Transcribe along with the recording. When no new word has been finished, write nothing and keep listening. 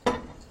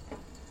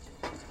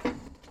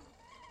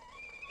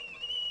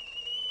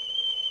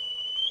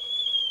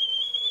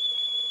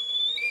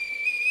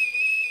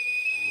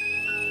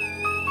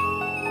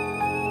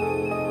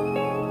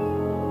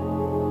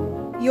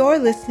You're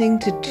listening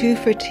to Two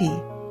for Tea.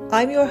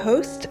 I'm your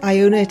host,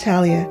 Iona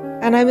Italia,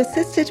 and I'm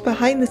assisted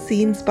behind the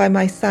scenes by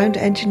my sound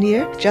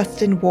engineer,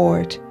 Justin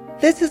Ward.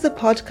 This is a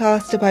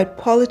podcast about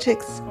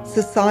politics,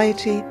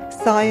 society,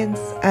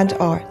 science, and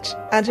art,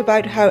 and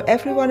about how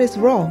everyone is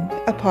wrong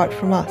apart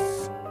from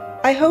us.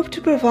 I hope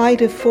to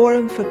provide a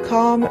forum for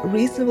calm,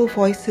 reasonable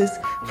voices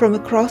from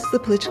across the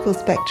political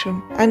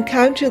spectrum and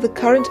counter the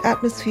current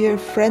atmosphere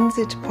of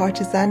frenzied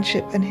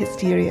partisanship and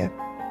hysteria.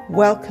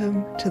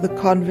 Welcome to the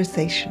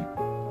conversation.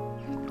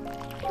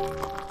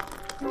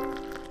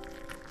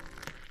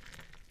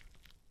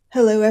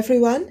 Hello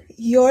everyone,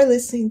 you're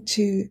listening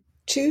to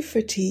Two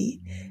for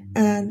Tea,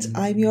 and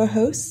I'm your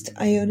host,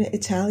 Iona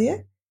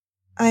Italia.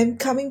 I'm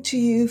coming to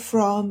you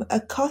from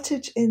a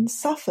cottage in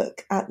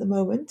Suffolk at the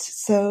moment,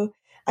 so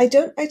I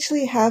don't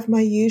actually have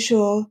my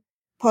usual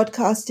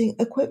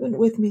podcasting equipment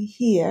with me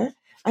here.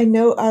 I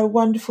know our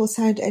wonderful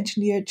sound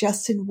engineer,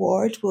 Justin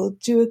Ward, will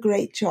do a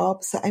great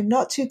job, so I'm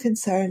not too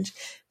concerned.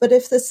 But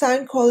if the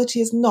sound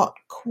quality is not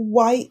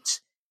quite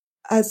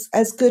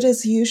as good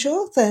as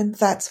usual, then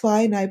that's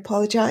why, and I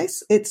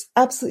apologize. It's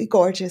absolutely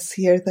gorgeous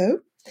here,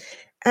 though.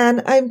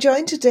 And I'm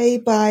joined today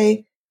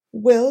by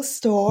Will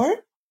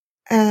Storr.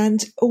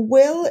 And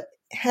Will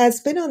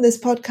has been on this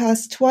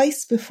podcast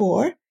twice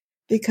before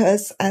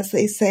because, as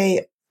they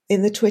say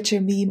in the Twitter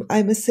meme,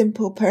 I'm a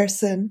simple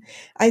person.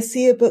 I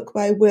see a book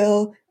by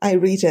Will, I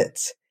read it.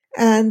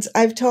 And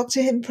I've talked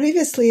to him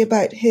previously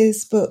about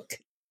his book,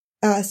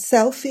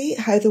 Selfie,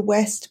 How the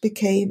West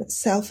Became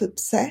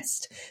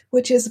Self-Obsessed,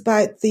 which is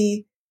about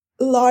the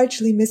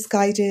largely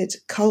misguided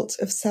cult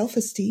of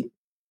self-esteem,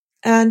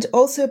 and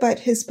also about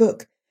his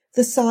book,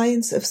 The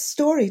Science of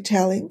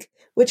Storytelling,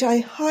 which I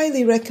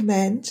highly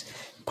recommend,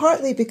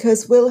 partly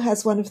because Will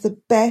has one of the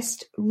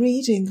best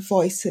reading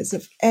voices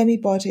of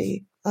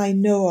anybody I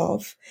know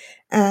of.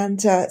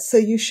 And so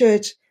you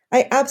should,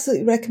 I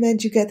absolutely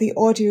recommend you get the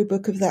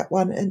audiobook of that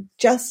one, and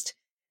just,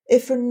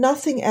 if for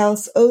nothing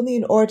else, only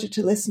in order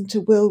to listen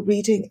to Will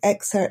reading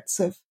excerpts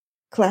of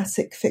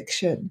classic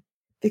fiction,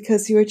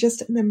 because you're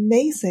just an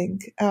amazing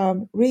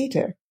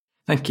reader.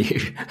 Thank you.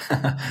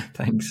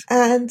 Thanks.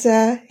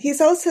 And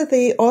he's also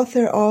the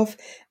author of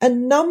a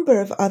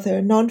number of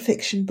other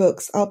nonfiction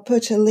books. I'll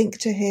put a link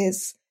to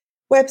his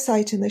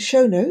website in the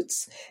show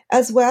notes,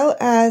 as well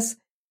as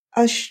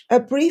a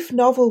brief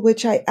novel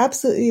which I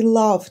absolutely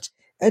loved,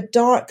 a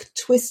dark,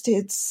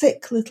 twisted,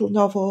 sick little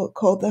novel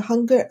called The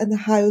Hunger and the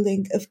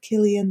Howling of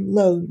Killian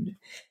Lone.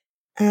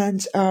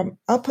 And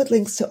I'll put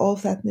links to all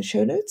of that in the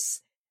show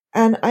notes.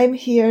 And I'm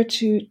here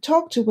to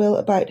talk to Will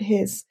about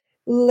his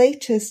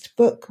latest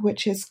book,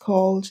 which is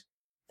called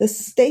The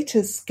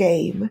Status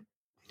Game.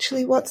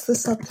 Actually, what's the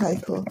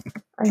subtitle?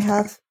 I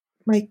have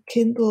my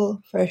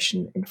Kindle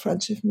version in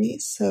front of me.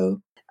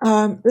 So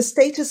The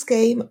Status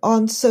Game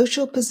on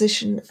Social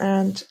Position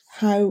and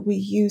How We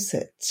Use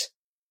It.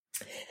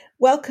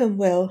 Welcome,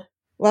 Will.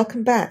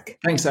 Welcome back.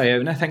 Thanks,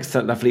 Iona. Thanks for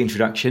that lovely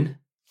introduction.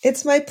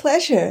 It's my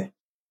pleasure.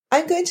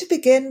 I'm going to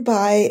begin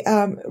by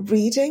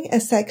reading a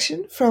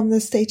section from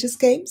the Status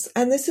Games,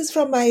 and this is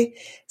from my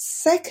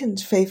second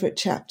favourite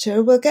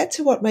chapter. We'll get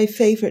to what my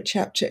favourite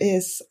chapter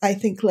is, I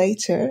think,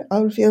 later.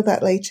 I'll reveal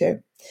that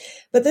later.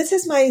 But this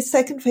is my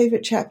second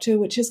favourite chapter,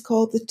 which is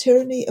called The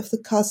Tyranny of the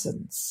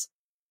Cousins.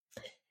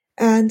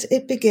 And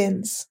it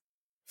begins,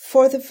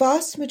 "For the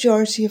vast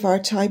majority of our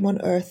time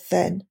on Earth,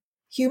 then,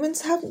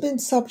 humans haven't been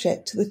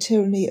subject to the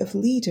tyranny of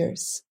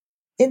leaders.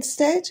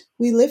 Instead,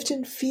 we lived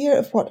in fear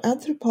of what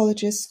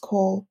anthropologists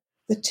call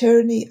the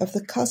tyranny of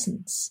the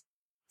cousins.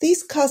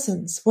 These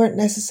cousins weren't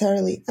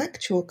necessarily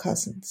actual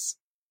cousins.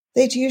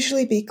 They'd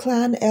usually be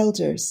clan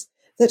elders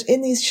that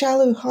in these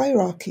shallow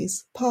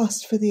hierarchies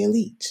passed for the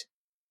elite.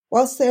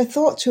 Whilst they are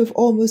thought to have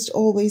almost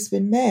always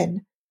been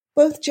men,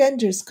 both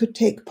genders could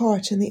take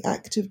part in the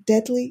act of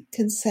deadly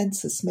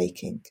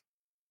consensus-making.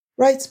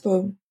 Writes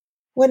Bohm,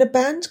 when a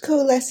band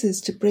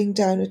coalesces to bring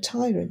down a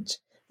tyrant,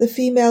 the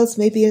females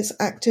may be as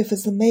active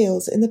as the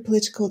males in the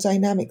political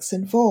dynamics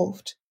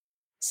involved.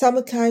 Some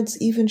accounts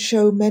even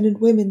show men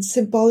and women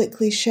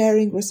symbolically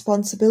sharing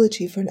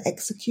responsibility for an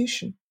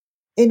execution.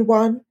 In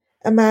one,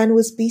 a man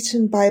was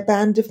beaten by a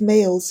band of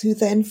males who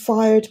then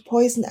fired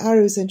poison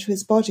arrows into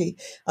his body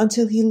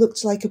until he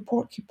looked like a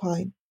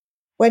porcupine.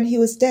 When he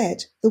was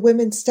dead, the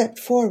women stepped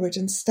forward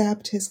and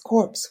stabbed his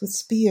corpse with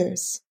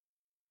spears.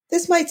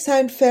 This might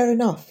sound fair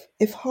enough,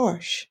 if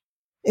harsh.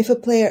 If a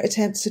player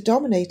attempts to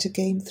dominate a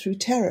game through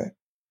terror,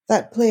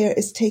 that player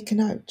is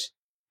taken out.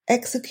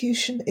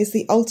 Execution is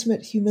the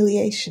ultimate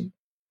humiliation,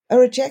 a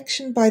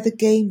rejection by the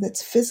game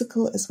that's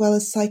physical as well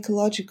as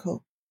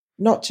psychological,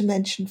 not to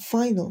mention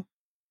final.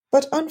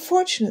 But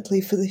unfortunately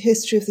for the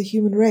history of the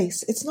human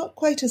race, it's not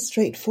quite as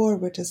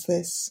straightforward as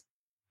this.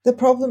 The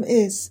problem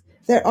is,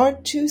 there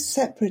aren't two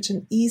separate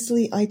and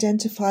easily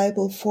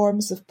identifiable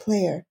forms of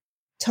player,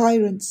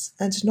 tyrants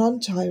and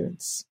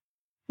non-tyrants.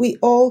 We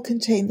all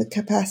contain the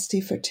capacity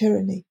for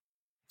tyranny.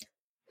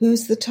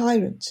 Who's the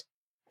tyrant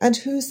and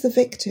who's the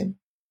victim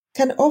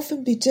can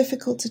often be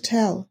difficult to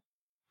tell.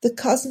 The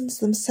cousins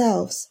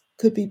themselves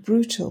could be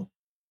brutal.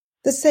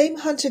 The same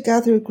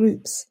hunter-gatherer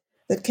groups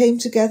that came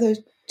together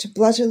to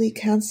bloodily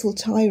cancel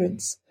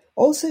tyrants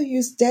also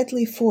used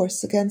deadly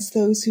force against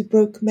those who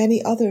broke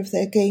many other of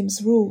their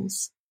game's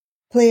rules.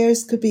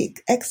 Players could be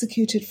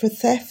executed for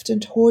theft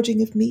and hoarding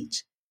of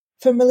meat,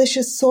 for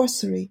malicious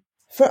sorcery,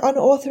 for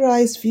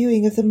unauthorized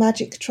viewing of the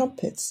magic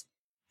trumpets,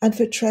 and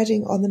for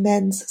treading on the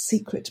men's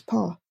secret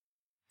path.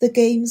 The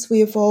games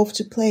we evolved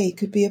to play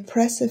could be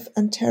oppressive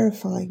and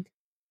terrifying.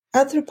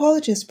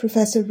 Anthropologist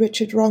Professor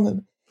Richard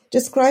Wrongham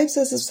describes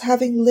us as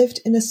having lived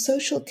in a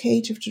social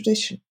cage of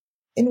tradition,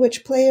 in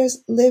which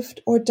players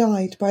lived or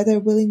died by their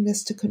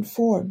willingness to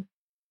conform.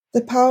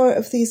 The power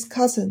of these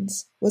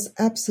cousins was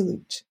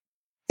absolute.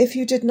 If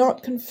you did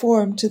not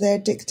conform to their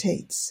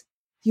dictates,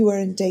 you were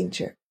in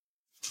danger.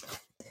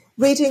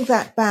 Reading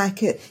that back,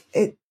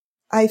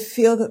 I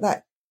feel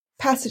that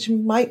passage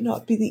might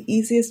not be the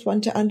easiest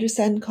one to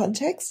understand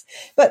context,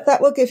 but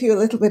that will give you a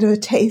little bit of a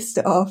taste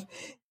of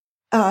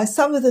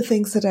some of the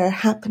things that are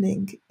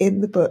happening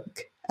in the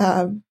book.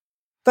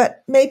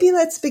 But maybe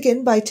let's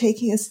begin by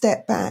taking a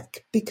step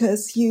back,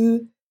 because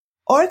you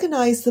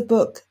organize the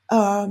book,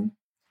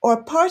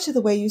 or part of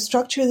the way you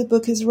structure the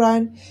book is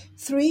around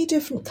 3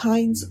 different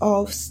kinds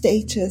of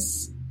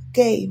status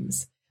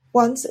games.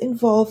 One's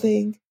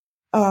involving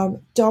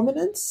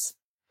dominance,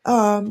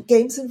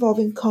 games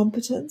involving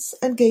competence,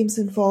 and games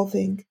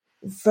involving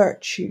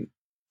virtue.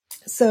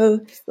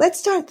 So let's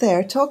start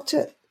there. Talk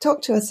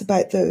to us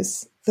about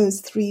those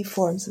 3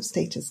 forms of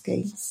status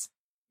games.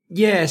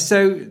 Yeah,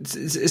 so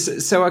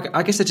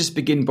I guess I just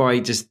begin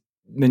by just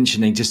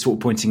mentioning, just sort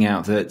of pointing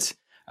out that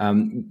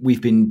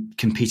we've been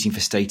competing for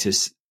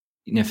status,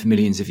 for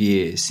millions of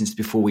years, since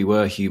before we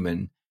were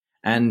human.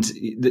 And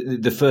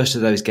the first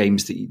of those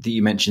games that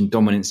you mentioned,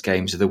 dominance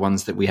games, are the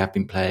ones that we have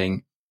been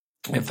playing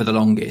for the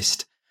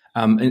longest.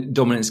 And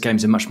dominance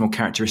games are much more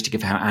characteristic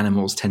of how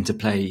animals tend to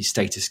play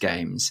status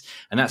games,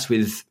 and that's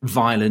with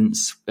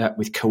violence,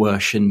 with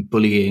coercion,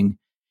 bullying,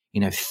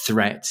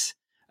 threat.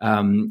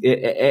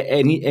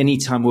 Any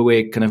time where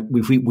we're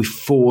we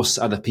force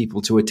other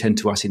people to attend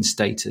to us in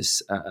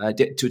status,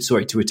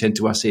 to attend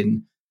to us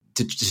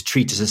to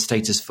treat us as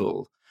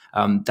statusful.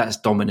 That's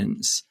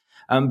dominance.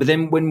 But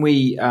then when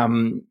we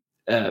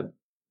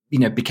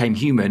became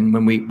human,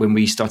 when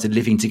we started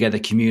living together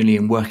communally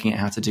and working out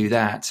how to do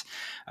that,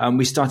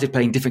 we started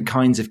playing different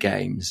kinds of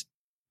games,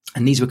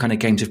 and these were kind of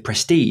games of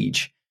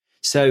prestige.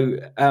 So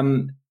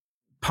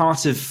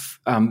part of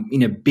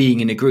being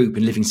in a group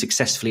and living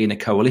successfully in a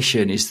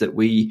coalition is that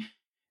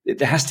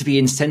there has to be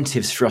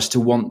incentives for us to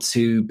want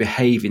to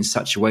behave in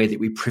such a way that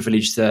we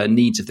privilege the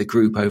needs of the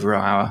group over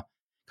our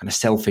kind of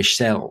selfish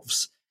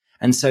selves.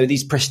 And so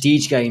these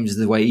prestige games are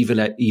the way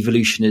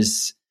evolution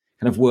has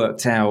kind of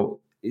worked out.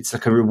 It's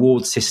like a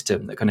reward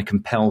system that kind of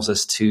compels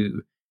us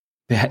to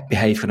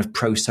behave kind of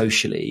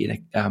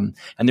pro-socially. And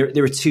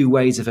there are 2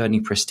 ways of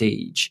earning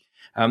prestige.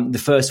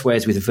 The first way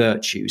is with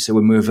virtue. So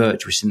when we're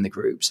virtuous in the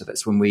group, so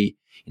that's when we,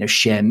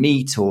 share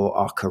meat or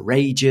are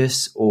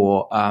courageous,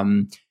 or,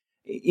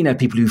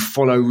 people who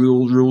follow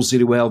rules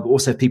really well, but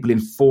also people who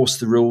enforce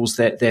the rules,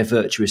 they're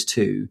virtuous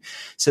too.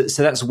 So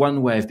that's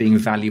one way of being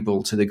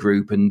valuable to the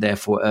group and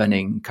therefore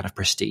earning kind of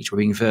prestige, by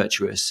being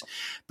virtuous,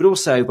 but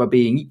also by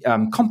being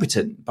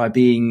competent, by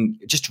being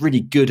just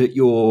really good at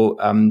your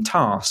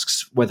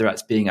tasks, whether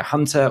that's being a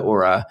hunter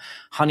or a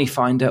honey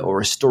finder or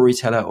a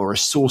storyteller or a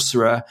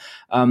sorcerer.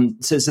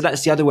 So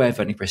that's the other way of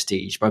earning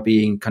prestige, by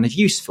being kind of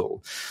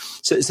useful.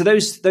 So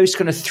those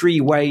kind of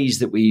 3 ways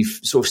that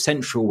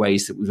central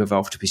ways that we've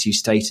evolved to pursue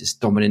status,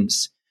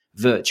 dominance,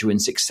 virtue,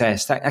 and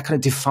success, that kind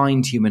of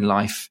defined human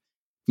life,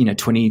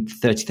 20,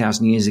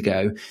 30,000 years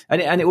ago.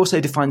 And it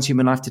also defines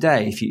human life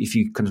today. If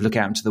you kind of look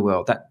out into the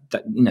world,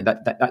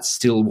 that's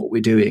still what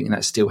we're doing. And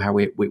that's still how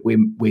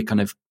we're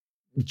kind of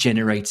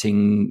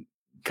generating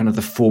kind of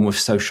the form of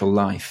social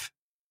life.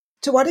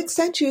 To what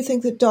extent do you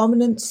think that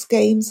dominance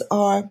games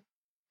are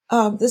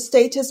the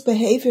status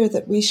behavior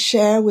that we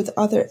share with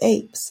other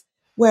apes,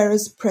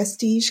 whereas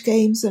prestige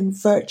games and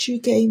virtue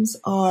games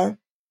are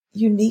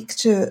unique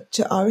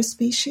to our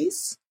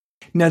species?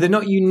 No, they're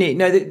not unique.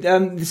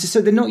 No,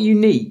 so they're not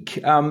unique.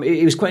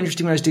 It was quite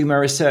interesting when I was doing my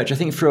research. I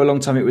think for a long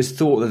time it was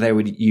thought that they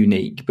were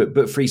unique.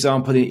 But for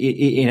example,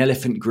 in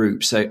elephant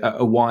groups,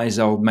 a wise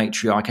old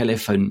matriarch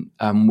elephant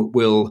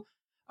will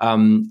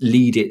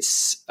lead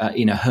its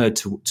herd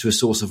to a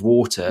source of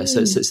water. So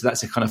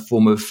that's a kind of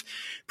form of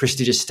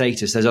prestigious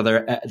status. There's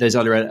other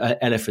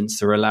elephants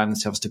that are allowing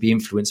themselves to be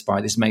influenced by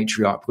this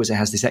matriarch because it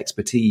has this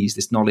expertise,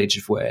 this knowledge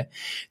of where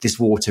this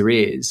water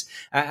is.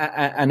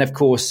 And of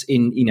course,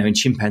 in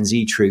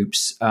chimpanzee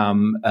troops,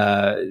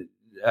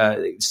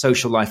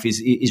 social life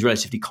is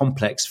relatively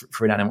complex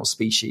for an animal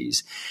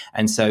species,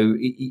 and so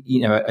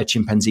a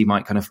chimpanzee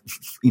might kind of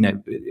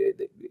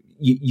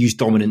use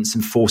dominance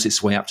and force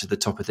its way up to the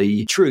top of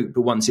the troop.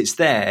 But once it's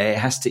there, it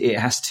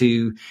has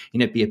to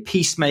be a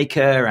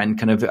peacemaker and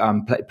kind of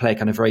play a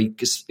kind of very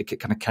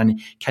kind of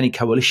canny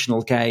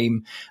coalitional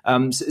game.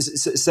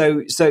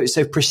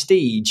 So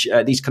prestige,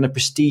 these kind of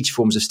prestige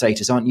forms of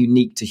status aren't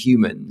unique to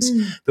humans,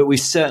 but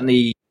we've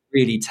certainly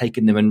really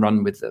taken them and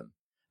run with them.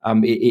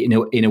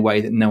 in a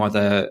way that no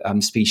other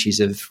species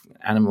of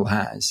animal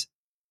has.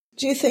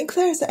 Do you think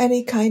there's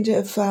any kind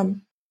of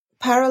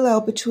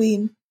parallel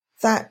between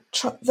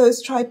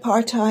those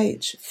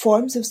tripartite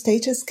forms of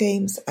status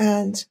games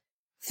and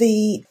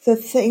the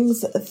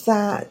things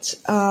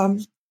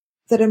that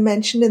that are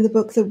mentioned in the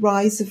book, The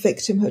Rise of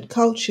Victimhood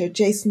Culture,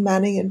 Jason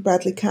Manning and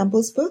Bradley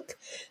Campbell's book?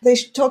 They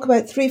talk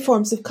about three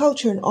forms of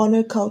culture: an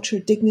honor culture,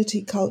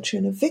 dignity culture,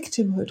 and a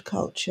victimhood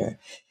culture.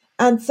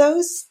 And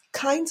those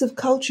kinds of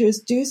cultures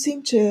do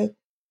seem to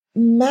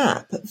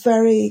map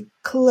very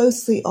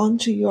closely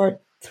onto your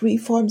three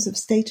forms of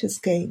status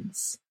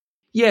games.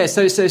 Yeah,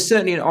 so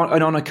certainly an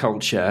honor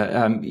culture,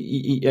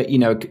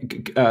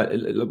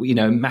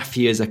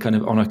 mafias are kind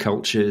of honor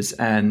cultures,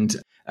 and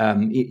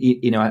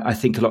I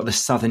think a lot of the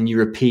Southern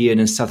European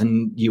and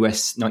Southern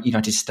US,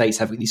 United States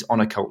have these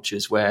honor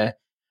cultures where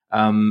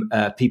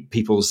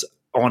people's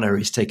honor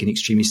is taken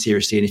extremely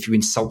seriously, and if you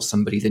insult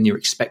somebody, then you're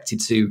expected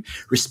to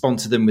respond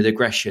to them with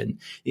aggression.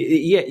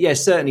 Yeah,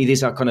 certainly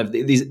these are kind of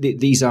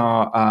these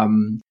are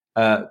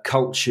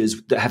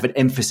cultures that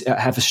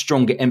have a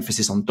stronger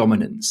emphasis on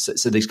dominance.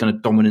 So these kind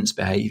of dominance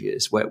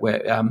behaviours, where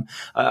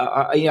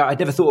I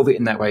never thought of it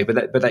in that way,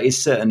 but that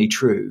is certainly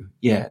true.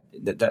 Yeah,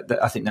 that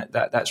I think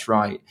that's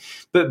right.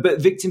 But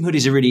victimhood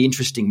is a really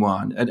interesting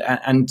one,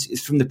 and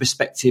from the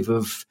perspective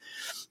of,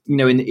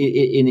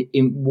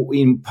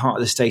 in part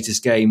of the status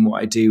game,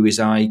 what I do is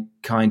I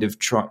kind of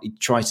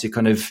try to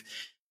kind of,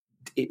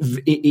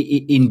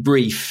 in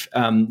brief,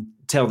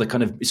 tell the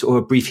kind of sort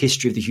of a brief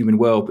history of the human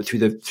world, but through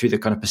the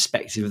kind of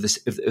perspective of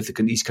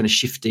these kind of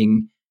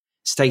shifting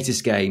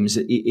status games.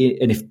 And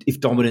if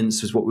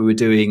dominance was what we were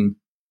doing,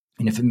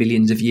 for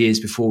millions of years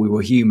before we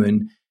were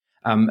human,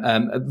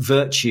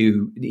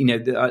 virtue,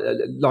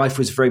 life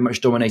was very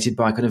much dominated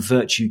by kind of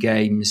virtue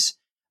games.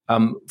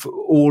 For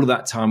all of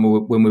that time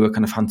when we were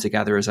kind of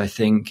hunter-gatherers, I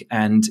think,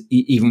 and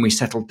even when we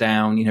settled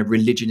down,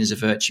 religion is a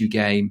virtue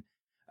game.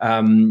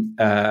 And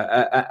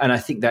I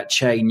think that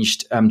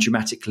changed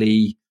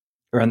dramatically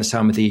around the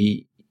time of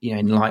the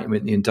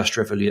Enlightenment, the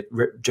Industrial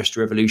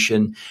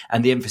Revolution,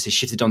 and the emphasis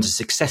shifted onto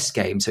success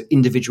games. So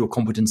individual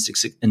competence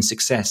and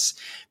success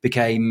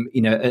became,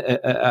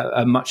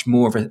 a much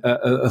more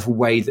of a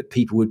way that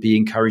people would be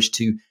encouraged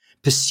to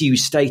pursue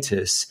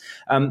status.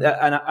 And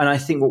I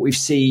think what we've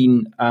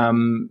seen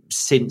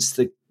since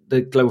the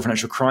global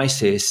financial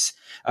crisis,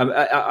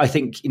 I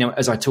think,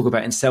 as I talk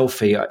about in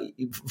Selfie,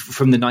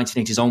 from the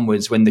 1980s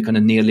onwards, when the kind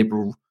of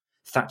neoliberal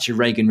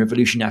Thatcher-Reagan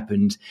revolution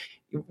happened,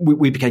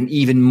 we became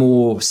even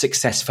more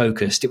success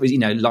focused. It was,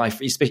 life,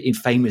 especially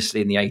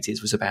famously in the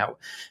 80s, was about,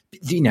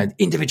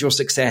 individual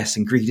success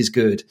and greed is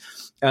good.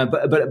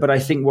 But I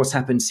think what's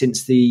happened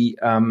since the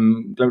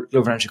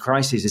global financial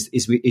crisis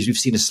is we've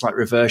seen a slight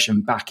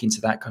reversion back into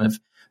that kind of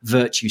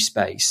virtue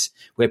space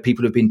where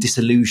people have been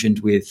disillusioned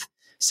with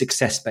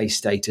success-based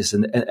status,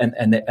 and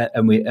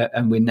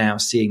we're now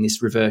seeing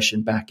this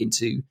reversion back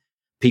into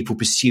people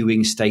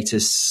pursuing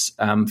status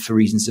for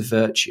reasons of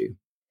virtue.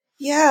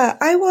 Yeah,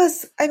 I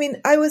was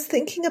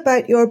thinking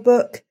about your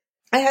book.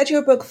 I had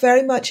your book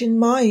very much in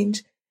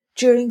mind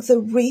during the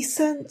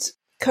recent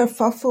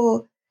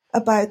kerfuffle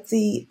about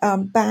the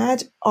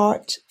bad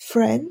art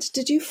friend.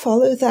 Did you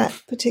follow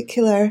that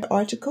particular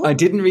article? I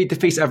didn't read the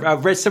piece.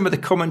 I've read some of the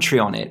commentary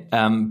on it,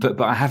 but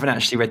I haven't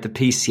actually read the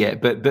piece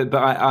yet. But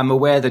I'm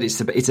aware that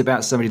it's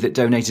about somebody that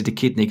donated a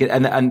kidney,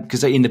 and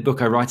because in the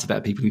book I write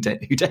about people who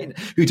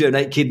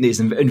donate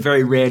kidneys and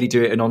very rarely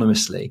do it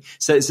anonymously.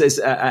 So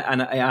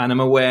and I'm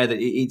aware that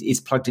it's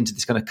plugged into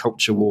this kind of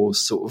culture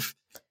wars sort of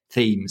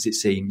themes. It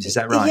seems, is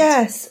that right?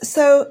 Yes.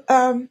 So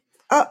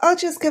I'll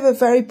just give a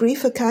very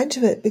brief account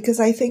of it because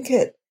I think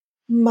it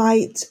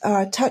might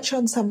touch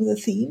on some of the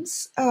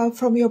themes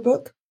from your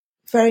book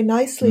very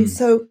nicely.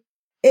 So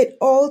it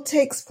all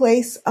takes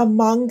place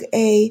among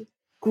a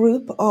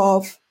group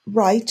of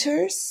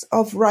writers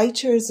of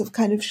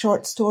kind of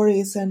short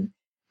stories and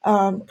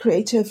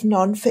creative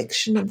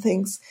nonfiction and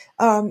things.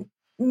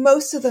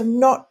 Most of them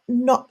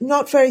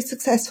not very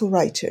successful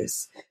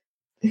writers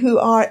who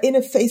are in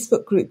a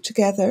Facebook group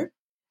together.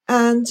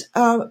 And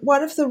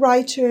one of the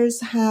writers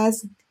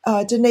has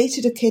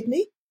donated a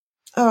kidney,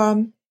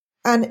 and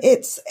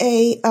it's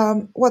a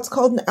what's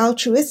called an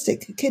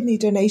altruistic kidney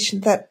donation.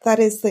 That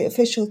is the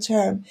official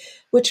term,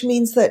 which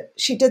means that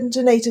she didn't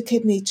donate a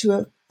kidney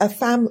to a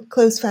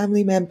close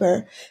family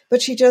member,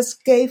 but she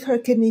just gave her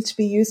kidney to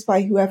be used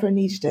by whoever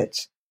needed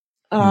it.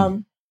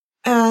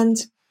 And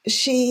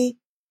she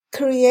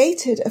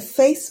created a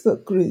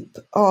Facebook group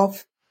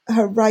of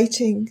her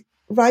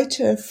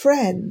writer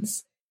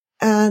friends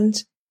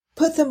and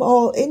put them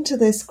all into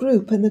this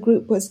group, and the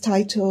group was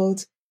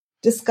titled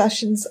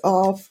Discussions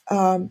of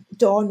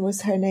Dawn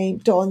was her name,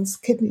 Dawn's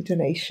Kidney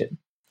Donation.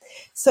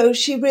 So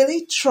she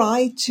really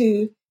tried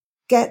to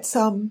get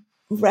some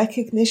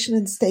recognition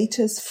and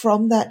status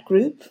from that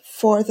group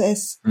for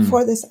this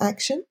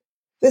action.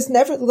 There's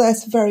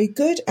nevertheless very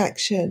good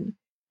action.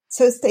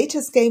 So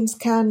status games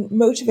can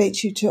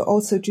motivate you to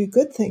also do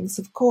good things,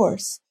 of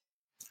course.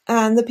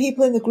 And the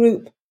people in the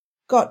group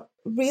got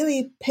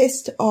really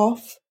pissed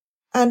off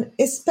And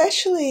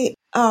especially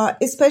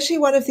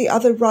one of the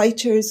other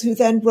writers who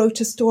then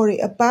wrote a story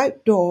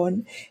about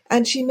Dawn,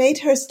 and she made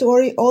her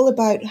story all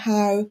about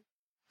how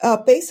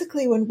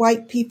basically when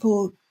white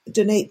people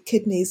donate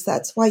kidneys,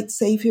 that's white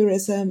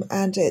saviorism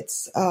and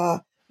it's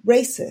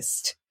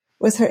racist,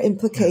 was her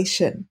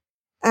implication.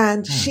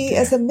 And she,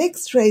 as a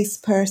mixed race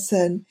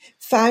person,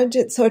 found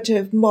it sort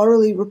of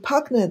morally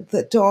repugnant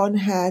that Dawn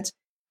had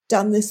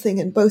done this thing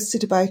and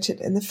boasted about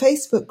it in the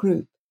Facebook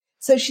group.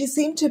 So she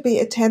seemed to be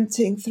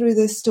attempting through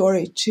this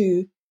story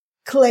to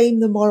claim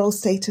the moral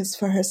status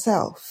for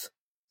herself.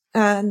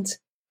 And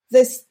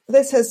this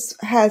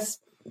has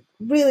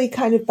really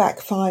kind of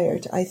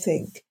backfired, I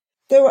think.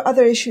 There were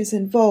other issues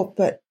involved,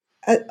 but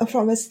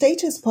from a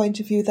status point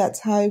of view,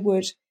 that's how I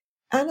would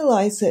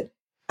analyze it.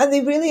 And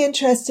the really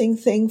interesting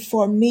thing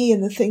for me,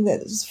 and the thing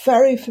that is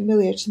very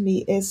familiar to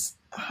me, is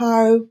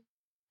how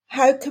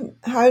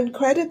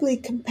incredibly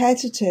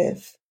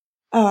competitive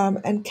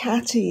and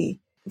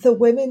catty the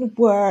women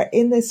were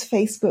in this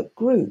Facebook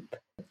group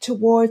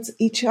towards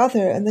each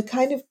other, and the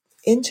kind of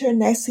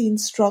internecine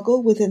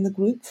struggle within the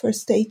group for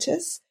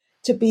status,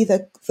 to be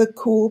the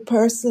cool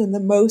person and the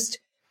most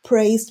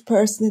praised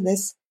person in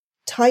this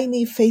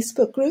tiny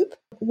Facebook group,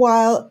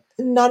 while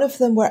none of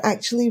them were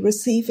actually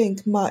receiving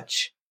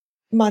much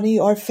money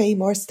or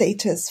fame or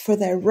status for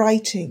their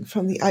writing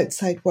from the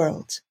outside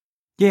world.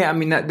 Yeah, I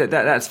mean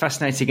that's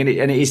fascinating, and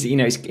it is, you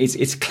know,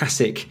 it's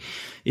classic.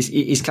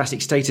 It's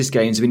classic status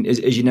games. I mean,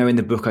 as you know, in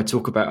the book, I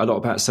talk a lot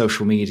about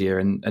social media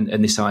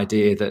and this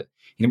idea that,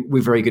 you know,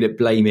 we're very good at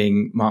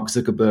blaming Mark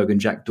Zuckerberg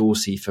and Jack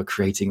Dorsey for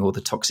creating all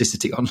the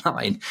toxicity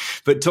online.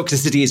 But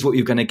toxicity is what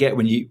you're going to get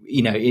when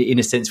you know, in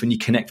a sense, when you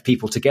connect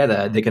people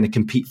together, they're going to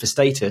compete for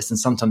status, and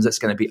sometimes that's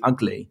going to be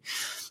ugly.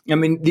 I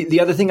mean, the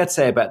other thing I'd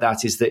say about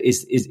that is that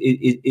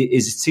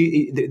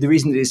the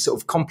reason that it's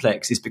sort of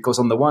complex is because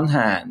on the one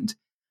hand,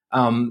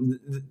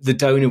 the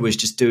donor was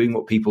just doing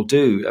what people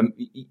do.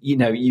 You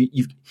know,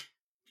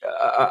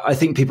 I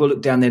think people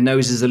look down their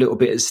noses a little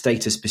bit at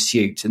status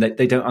pursuit, and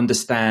they don't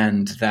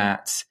understand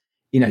that,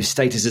 you know,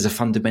 status is a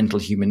fundamental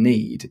human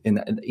need,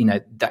 and, you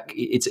know, that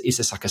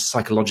it's like a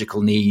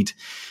psychological need,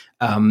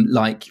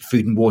 like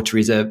food and water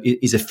is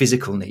a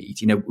physical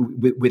need. You know,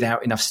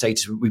 without enough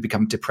status, we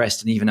become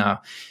depressed, and even our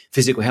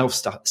physical health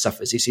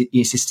suffers.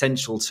 It's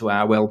essential to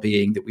our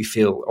well-being that we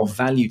feel of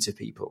value to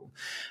people,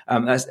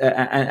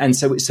 and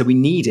so we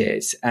need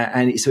it,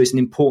 and so it's an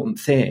important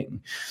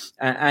thing,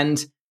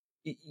 and.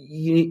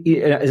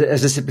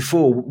 As I said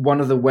before, one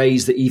of the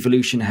ways that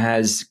evolution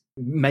has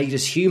made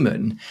us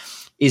human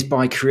is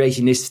by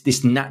creating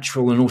this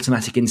natural and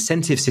automatic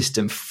incentive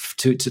system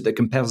that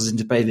compels us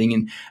into behaving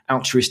in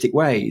altruistic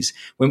ways.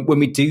 When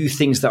we do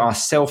things that are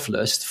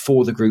selfless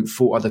for the group,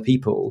 for other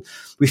people,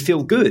 we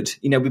feel good.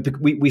 You know,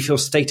 we feel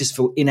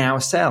statusful in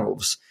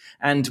ourselves.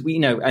 And we, you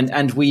know,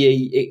 and we,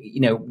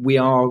 you know, we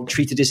are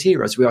treated as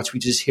heroes. We are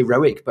treated as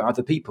heroic by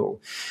other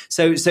people.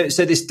 So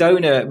this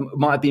donor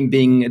might have been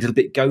being a little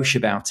bit gauche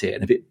about it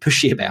and a bit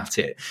pushy about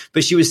it,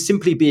 but she was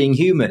simply being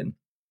human.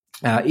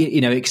 You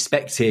know,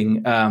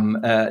 expecting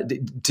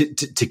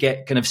to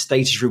get kind of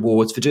status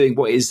rewards for doing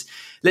what is,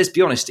 let's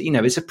be honest, you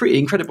know, it's a pretty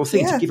incredible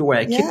thing to give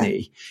away a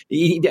kidney.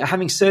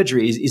 Having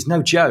surgery is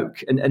no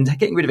joke, and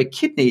getting rid of a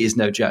kidney is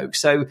no joke.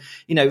 So,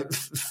 you know,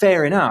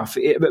 fair enough.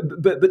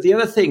 But the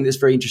other thing that's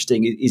very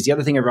interesting is the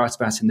other thing I write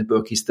about in the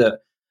book is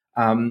that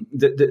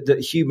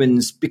that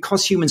humans,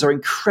 because humans are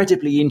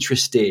incredibly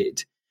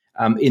interested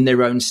in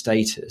their own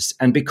status,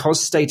 and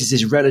because status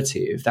is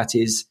relative, that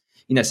is,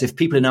 you know, so if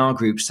people in our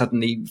group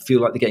suddenly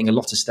feel like they're getting a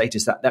lot of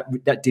status,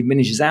 that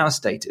diminishes our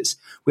status.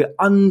 We're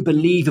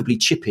unbelievably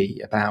chippy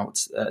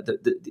about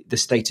the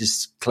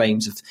status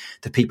claims of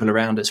the people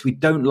around us. We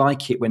don't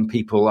like it when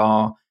people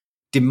are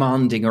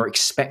demanding or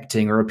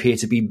expecting or appear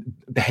to be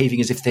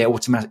behaving as if they're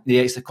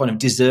kind of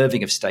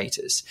deserving of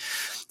status.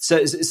 So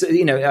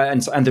you know,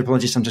 and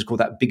anthropologists sometimes call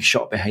that big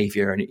shot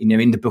behavior. And, you know,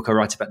 in the book I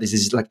write about this,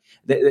 is like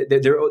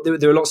there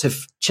are lots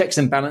of checks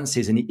and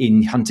balances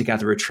in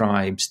hunter-gatherer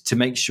tribes to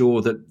make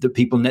sure that the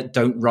people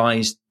don't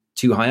rise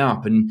too high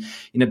up. And,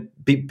 you know,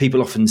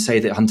 people often say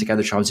that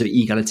hunter-gatherer tribes are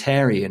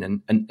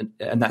egalitarian, and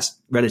that's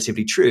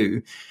relatively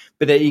true.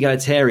 But they're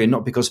egalitarian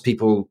not because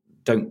people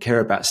don't care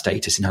about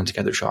status in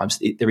hunter-gatherer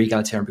tribes. They're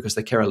egalitarian because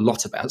they care a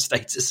lot about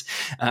status,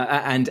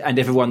 and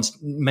everyone's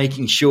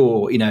making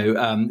sure, you know,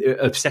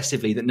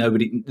 obsessively that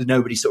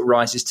nobody sort of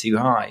rises too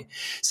high.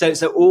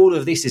 So all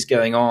of this is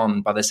going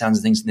on by the sounds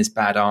of things in this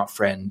Bad Art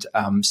Friend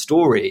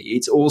story.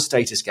 It's all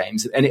status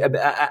games,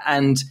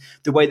 and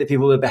the way that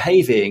people are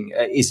behaving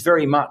is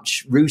very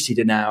much rooted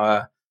in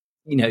our,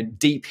 you know,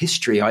 deep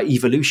history, our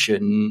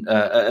evolution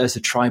as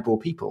a tribal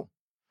people.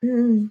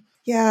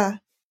 Yeah.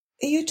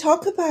 You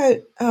talk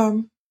about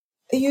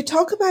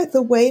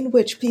the way in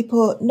which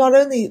people not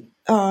only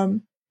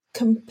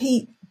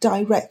compete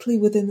directly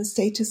within the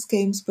status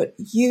games, but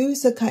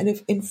use a kind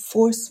of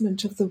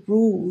enforcement of the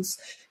rules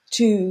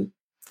to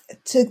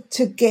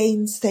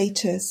gain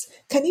status.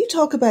 Can you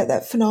talk about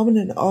that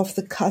phenomenon of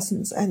the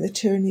cousins and the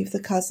tyranny of the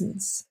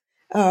cousins,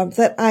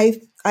 that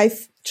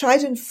I've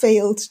tried and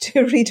failed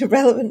to read a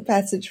relevant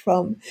passage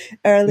from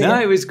earlier. No,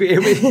 it was great.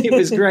 It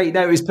was great.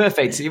 No, it was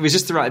perfect. It was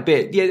just the right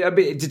bit. Yeah, a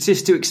bit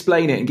just to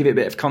explain it and give it a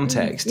bit of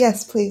context.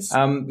 Yes, please.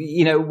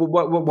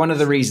 One of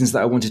the reasons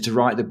that I wanted to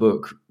write the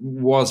book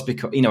was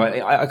because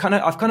I've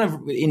kind of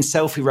in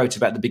Selfie wrote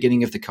about the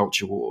beginning of the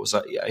culture wars.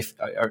 I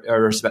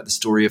wrote about the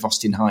story of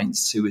Austin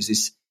Heinz, who was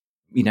this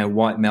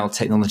white male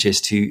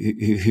technologist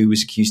who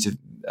was accused of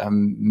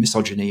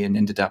misogyny and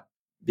ended up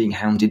being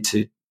hounded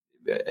to.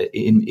 How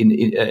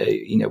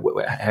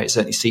it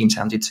certainly seems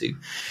hounded to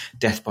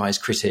death by his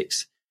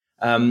critics,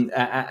 and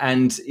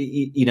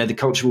the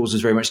culture wars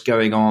was very much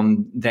going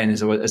on then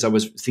as I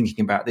was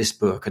thinking about this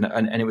book, and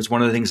it was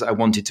one of the things that I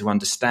wanted to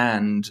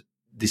understand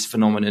this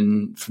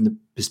phenomenon from the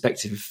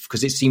perspective,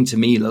 because it seemed to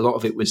me a lot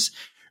of it was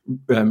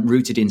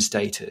rooted in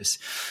status,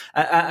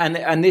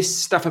 and this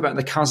stuff about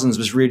the cousins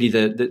was really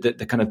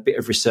the kind of bit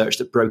of research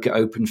that broke it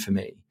open for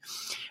me.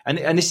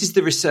 And this is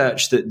the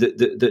research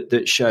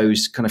that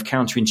shows kind of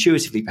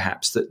counterintuitively,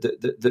 perhaps,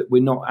 that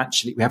we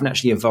haven't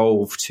actually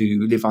evolved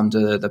to live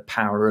under the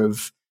power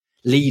of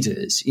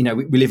leaders.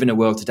 We live in a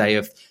world today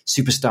of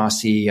superstar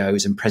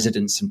CEOs and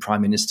presidents and prime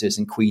ministers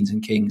and queens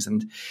and kings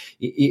and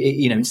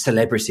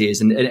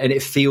celebrities, and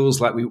it feels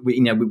like we've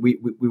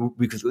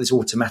got this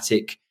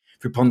automatic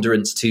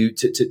preponderance to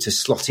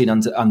slot in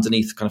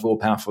underneath kind of all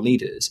powerful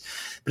leaders,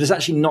 but it's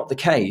actually not the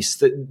case.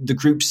 That the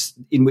groups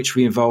in which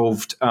we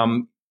evolved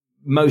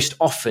most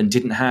often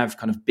didn't have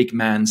kind of big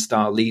man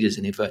style leaders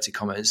in inverted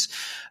commas.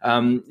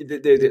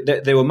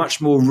 They were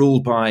much more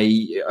ruled by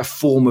a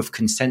form of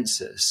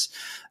consensus.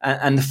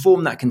 And the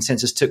form that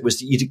consensus took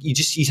was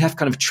you'd have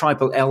kind of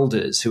tribal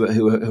elders who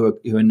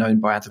are known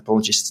by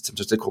anthropologists,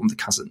 sometimes they call them the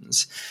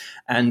cousins,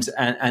 and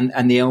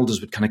the elders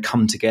would kind of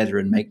come together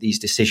and make these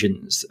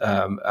decisions,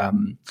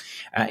 and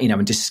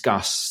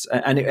discuss,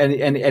 and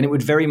it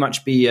would very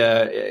much be,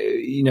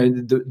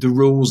 the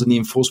rules and the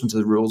enforcement of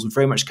the rules would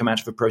very much come out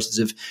of a process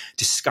of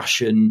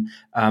discussion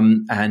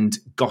and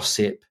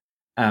gossip.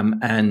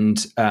 And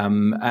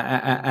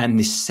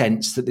this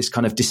sense that this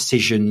kind of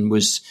decision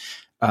was,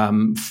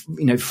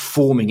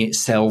 forming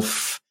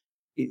itself,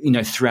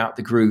 throughout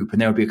the group,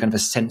 and there would be a kind of a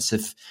sense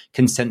of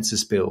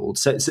consensus build.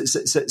 So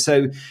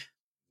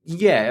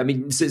yeah, I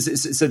mean,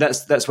 so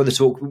that's why the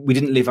talk. We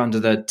didn't live under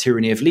the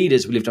tyranny of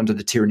leaders; we lived under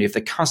the tyranny of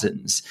the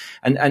cousins,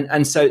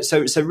 and so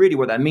really,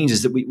 what that means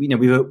is that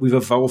we've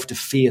evolved to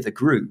fear the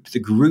group.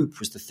 The group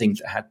was the thing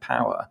that had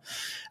power,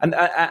 and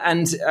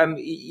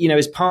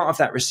as part of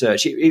that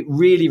research, it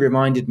really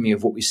reminded me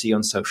of what we see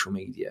on social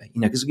media.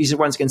 Because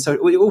once again,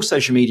 all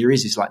social media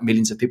is like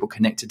millions of people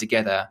connected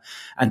together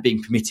and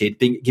being permitted,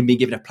 being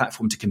given a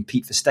platform to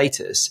compete for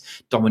status,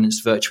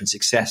 dominance, virtue, and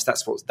success.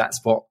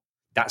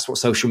 That's what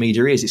social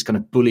media is. It's kind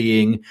of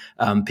bullying,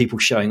 people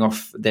showing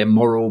off their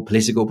moral,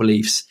 political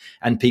beliefs,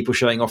 and people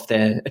showing off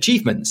their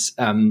achievements.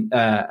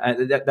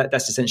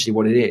 That's essentially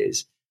what it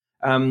is.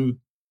 And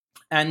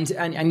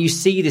you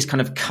see this kind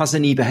of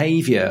cousin-y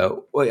behavior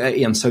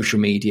on social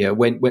media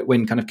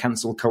when kind of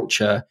cancel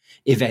culture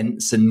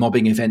events and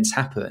mobbing events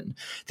happen.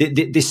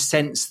 This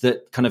sense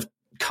that kind of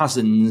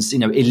cousins,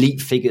 elite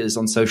figures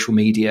on social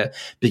media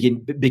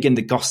begin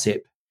the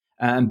gossip.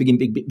 And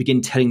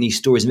begin telling these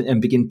stories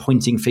and begin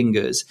pointing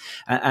fingers,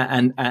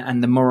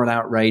 and the moral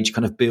outrage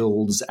kind of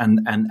builds, and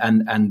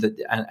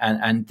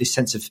this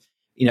sense of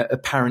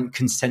apparent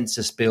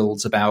consensus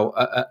builds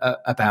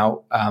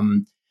about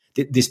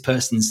this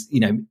person's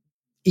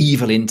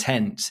evil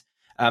intent,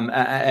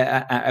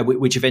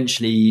 which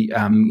eventually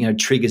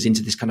triggers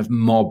into this kind of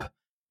mob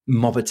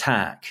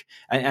attack.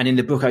 And in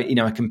the book,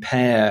 I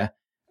compare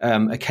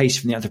a case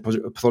from the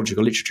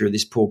anthropological literature of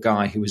this poor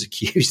guy who was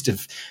accused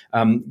of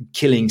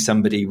killing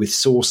somebody with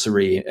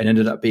sorcery and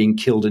ended up being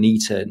killed and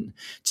eaten,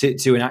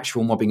 to an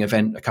actual mobbing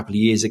event a couple of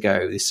years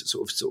ago, this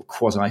sort of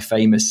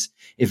quasi-famous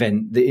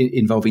event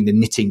involving the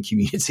knitting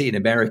community in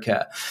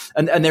America.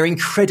 And they're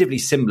incredibly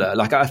similar.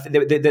 Like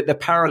the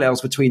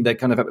parallels between the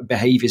kind of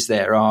behaviors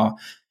there are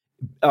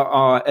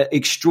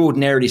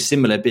extraordinarily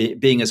similar,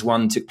 being as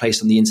one took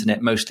place on the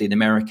internet, mostly in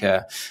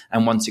America,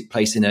 and one took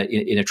place in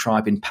a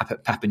tribe in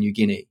Papua New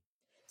Guinea.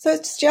 So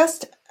it's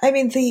just,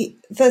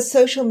 the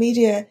social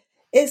media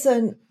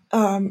isn't,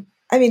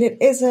 it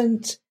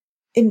isn't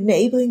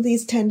enabling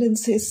these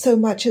tendencies so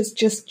much as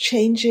just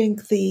changing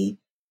the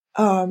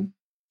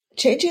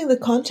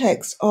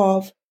context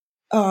of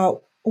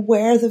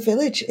where the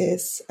village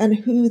is and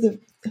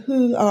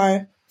who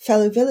our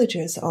fellow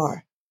villagers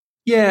are.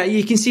 Yeah,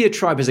 you can see a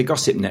tribe as a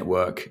gossip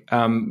network.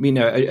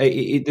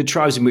 The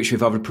tribes in which we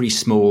evolved are pretty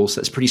small, so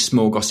it's a pretty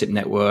small gossip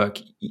network.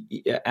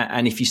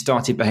 And if you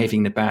started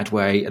behaving in a bad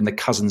way and the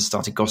cousins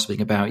started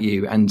gossiping about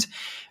you and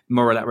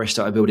moral outrage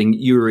started building,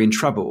 you were in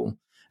trouble.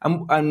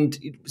 And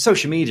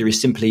social media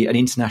is simply an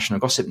international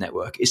gossip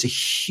network. It's a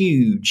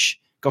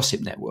huge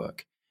gossip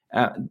network.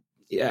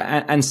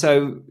 and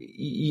so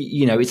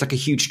it's like a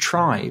huge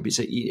tribe.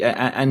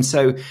 And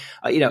so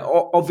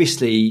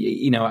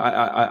obviously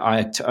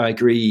I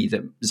agree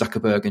that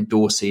Zuckerberg and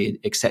Dorsey,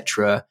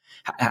 etc.,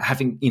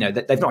 having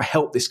they've not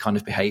helped this kind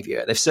of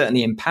behavior. They've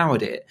certainly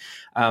empowered it,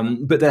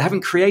 but they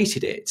haven't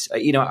created it.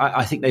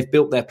 I think they've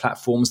built their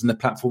platforms, and the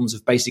platforms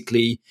have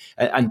basically,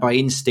 and by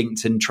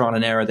instinct and trial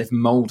and error, they've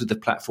molded the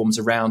platforms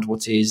around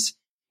what is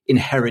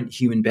inherent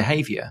human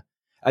behavior.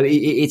 I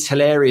mean, it's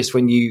hilarious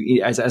when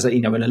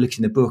when I look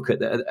in the book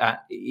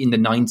in the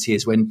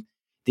 90s, when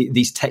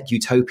these tech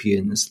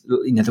utopians,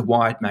 the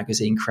Wired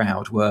magazine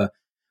crowd were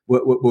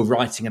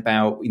writing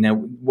about,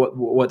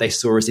 what they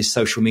saw as this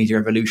social media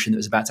revolution that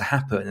was about to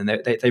happen. And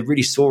they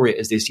really saw it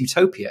as this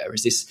utopia,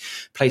 as this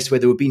place where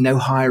there would be no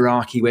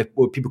hierarchy, where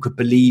people could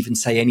believe and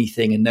say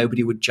anything and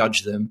nobody would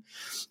judge them.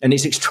 And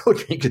it's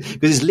extraordinary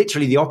because it's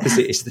literally the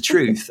opposite. It's the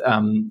truth.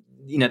 And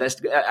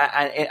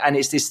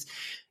it's this,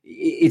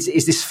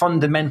 it's this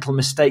fundamental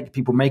mistake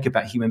people make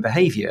about human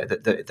behavior,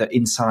 that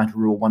inside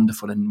we're all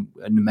wonderful and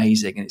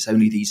amazing, and it's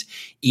only these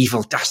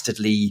evil,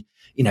 dastardly,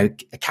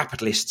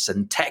 capitalists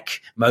and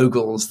tech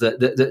moguls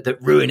that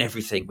ruin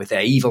everything with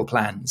their evil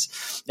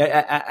plans.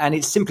 And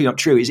it's simply not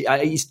true.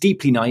 It's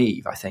deeply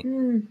naive, I think.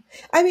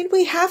 I mean,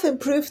 we have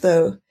improved,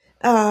 though.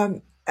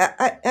 I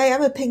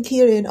am a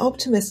Pinkerian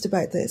optimist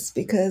about this,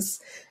 because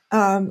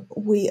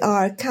we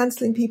are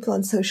cancelling people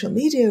on social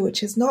media,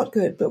 which is not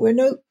good, but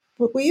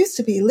we used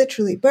to be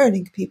literally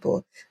burning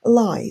people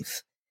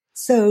alive.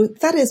 So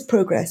that is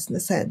progress in a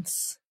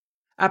sense.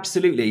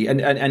 Absolutely,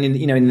 and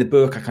in the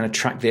book I kind of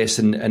track this,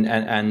 and from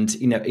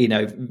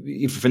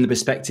the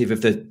perspective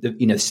of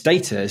the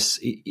status,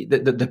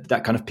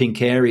 that kind of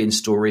Pinkerian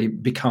story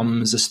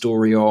becomes a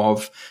story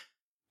of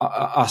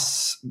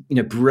us,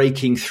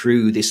 breaking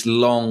through this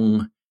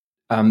long,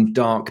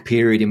 dark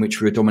period in which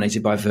we were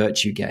dominated by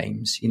virtue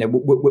games.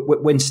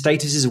 When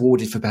status is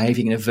awarded for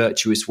behaving in a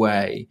virtuous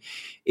way,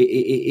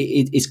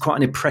 it's quite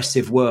an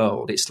oppressive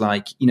world. It's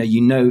like, you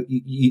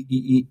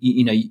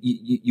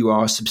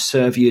are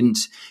subservient,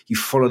 you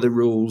follow the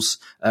rules,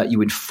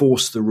 you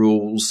enforce the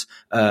rules,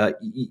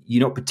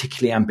 you're not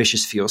particularly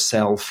ambitious for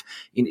yourself.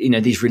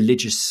 These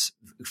religious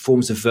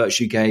forms of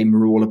virtue game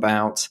are all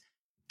about,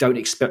 don't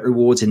expect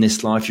rewards in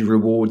this life. Your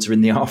rewards are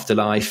in the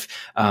afterlife,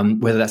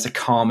 whether that's a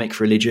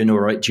karmic religion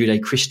or a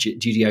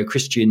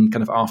Judeo-Christian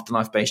kind of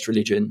afterlife-based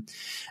religion.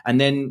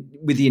 And then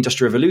with the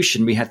Industrial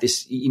Revolution, we had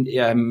this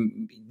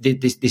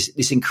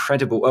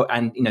incredible,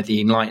 and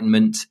the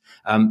Enlightenment.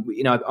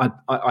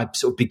 I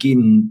sort of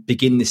begin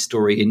this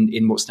story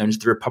in what's known as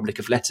the Republic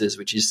of Letters,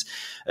 which is,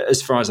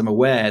 as far as I'm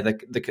aware,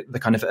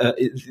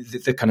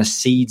 the kind of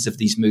seeds of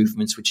these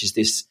movements, which is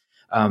this.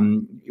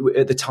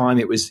 At the time,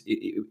 it was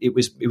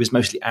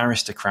mostly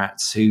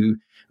aristocrats who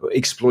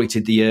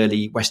exploited the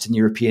early Western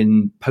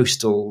European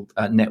postal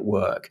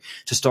network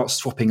to start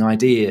swapping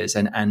ideas,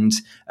 and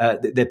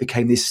there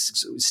became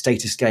this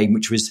status game,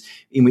 which was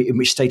in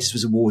which status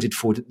was awarded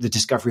for the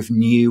discovery of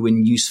new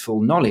and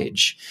useful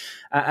knowledge,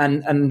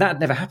 and that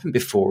never happened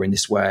before in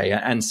this way.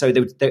 And so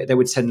they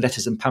would send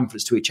letters and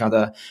pamphlets to each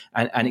other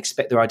and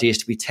expect their ideas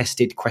to be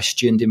tested,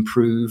 questioned,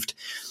 improved.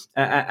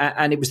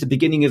 And it was the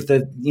beginning of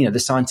the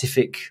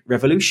scientific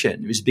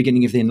revolution. It was the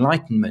beginning of the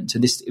Enlightenment,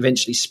 and this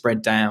eventually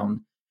spread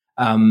down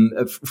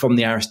from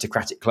the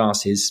aristocratic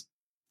classes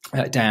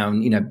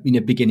down,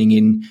 beginning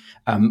in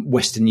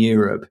Western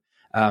Europe.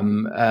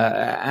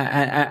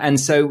 And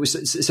so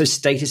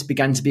status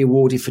began to be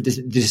awarded for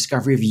the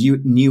discovery of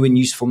new and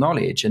useful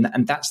knowledge,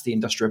 and that's the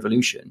Industrial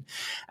Revolution.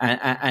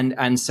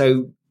 And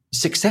so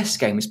success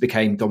games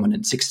became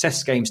dominant.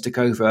 Success games took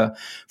over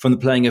from the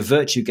playing of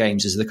virtue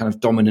games as the kind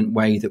of dominant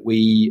way that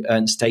we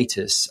earn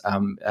status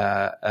in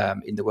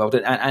the world.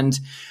 And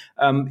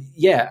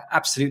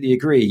absolutely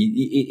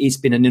agree. It's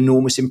been an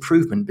enormous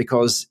improvement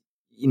because,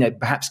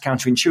 perhaps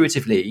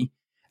counterintuitively,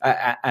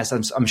 as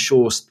I'm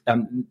sure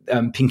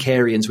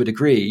Pinkerians would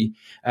agree,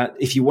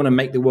 if you want to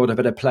make the world a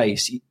better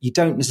place, you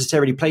don't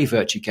necessarily play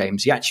virtue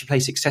games. You actually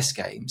play success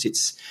games.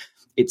 It's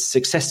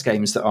success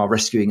games that are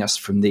rescuing us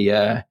from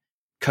the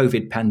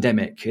COVID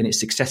pandemic, and it's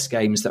success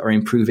games that are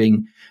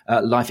improving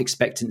life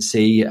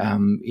expectancy,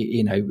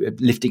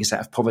 lifting us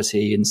out of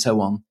poverty and so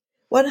on.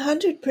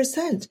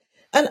 100%.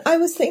 And I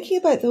was thinking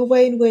about the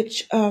way in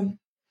which,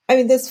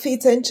 this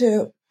feeds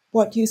into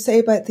what you say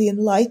about the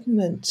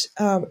Enlightenment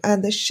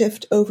and the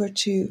shift over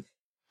to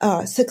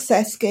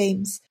success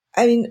games.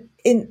 I mean,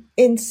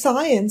 in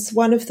science,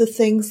 one of the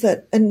things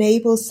that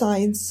enables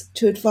science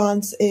to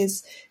advance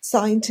is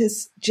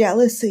scientists'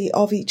 jealousy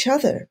of each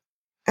other.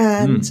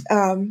 And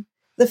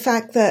the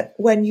fact that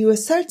when you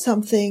assert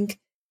something,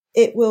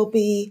 it will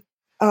be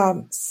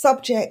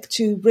subject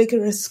to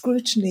rigorous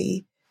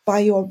scrutiny by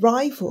your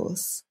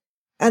rivals.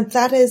 And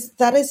that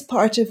is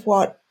part of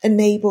what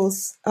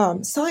enables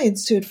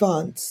science to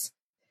advance.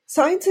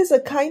 Science is a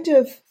kind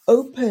of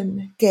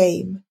open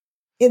game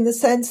in the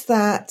sense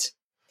that,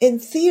 in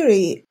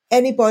theory,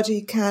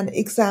 anybody can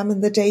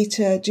examine the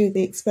data, do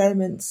the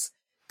experiments,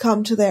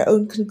 come to their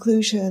own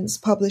conclusions,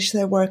 publish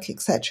their work,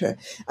 etc.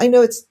 I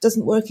know it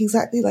doesn't work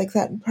exactly like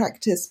that in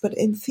practice, but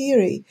in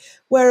theory,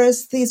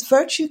 whereas these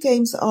virtue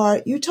games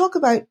are, you talk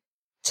about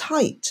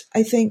tight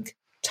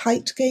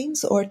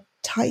games or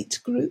tight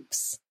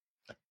groups.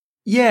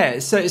 Yeah.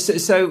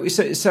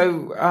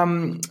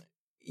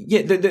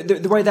 Yeah,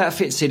 the way that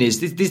fits in is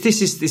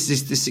this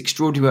is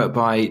extraordinary work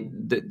by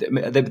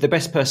the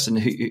best person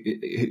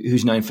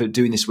who's known for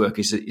doing this work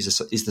is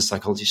the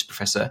psychologist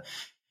Professor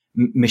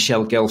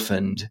Michelle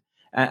Gelfand,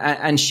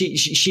 and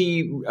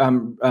she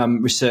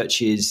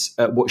researches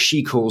what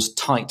she calls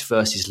tight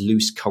versus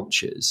loose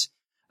cultures.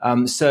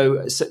 A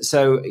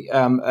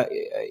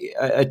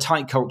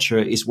tight culture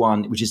is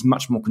one which is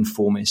much more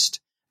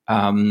conformist.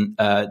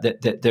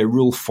 That they're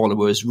rule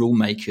followers, rule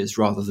makers,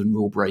 rather than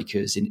rule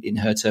breakers, in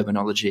her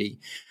terminology.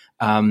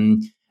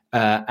 And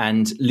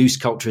loose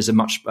culture is a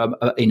much,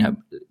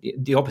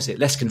 the opposite,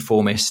 less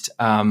conformist.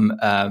 And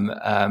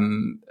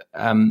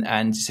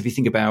so if you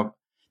think about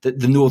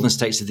the northern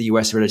states of the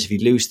US are relatively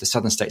loose, the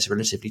southern states are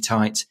relatively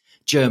tight,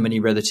 Germany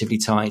relatively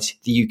tight,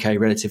 the UK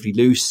relatively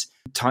loose.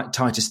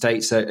 Tighter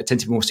states tend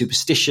to be more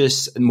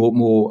superstitious and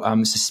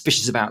more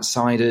suspicious of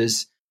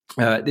outsiders.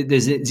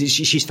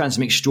 She's found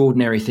some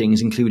extraordinary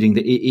things, including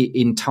that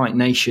in tight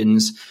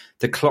nations,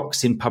 the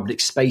clocks in public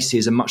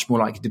spaces are much more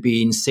likely to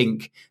be in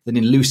sync than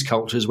in loose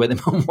cultures, where they're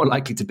more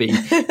likely to be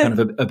kind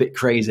of a bit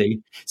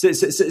crazy.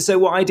 So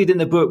what I did in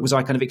the book was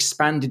I kind of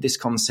expanded this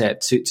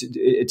concept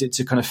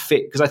to kind of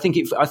fit, because I think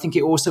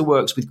it also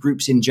works with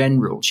groups in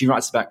general. She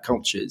writes about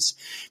cultures,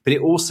 but it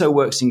also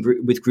works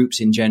with groups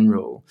in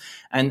general.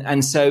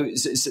 And so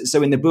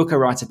in the book I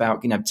write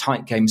about,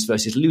 tight games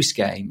versus loose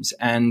games.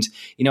 And,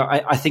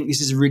 I think this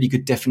is a really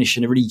good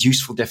definition, a really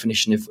useful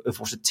definition of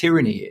what a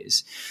tyranny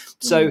is.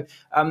 So,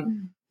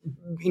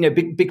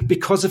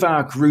 because of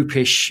our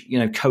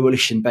groupish,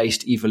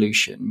 coalition-based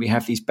evolution, we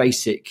have these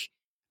basic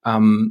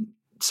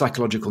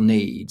psychological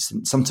needs,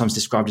 and sometimes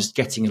described as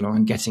getting along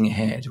and getting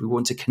ahead. We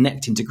want to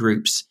connect into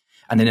groups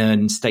and then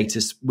earn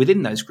status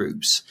within those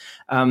groups.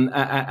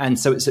 And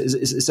so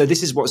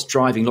this is what's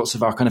driving lots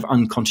of our kind of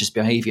unconscious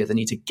behavior, the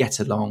need to get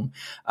along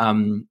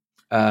and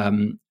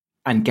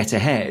get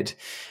ahead.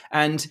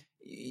 And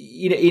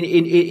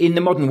in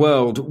the modern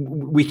world,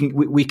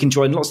 we can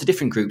join lots of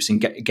different groups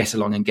and get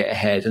along and get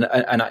ahead. And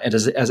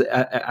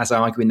as I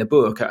argue in the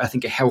book, I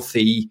think a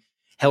healthy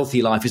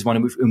life is one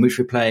in which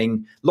we're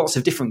playing lots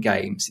of different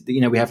games.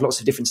 We have lots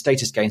of different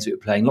status games that we're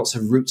playing, lots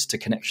of routes to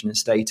connection and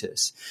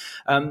status.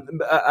 And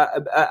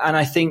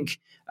I think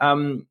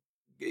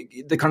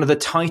the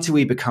tighter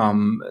we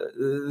become,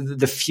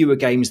 the fewer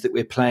games that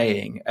we're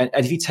playing. And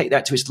if you take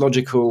that to its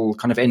logical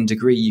kind of end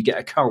degree, you get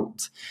a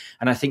cult.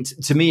 And I think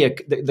to me,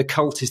 the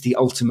cult is the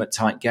ultimate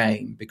tight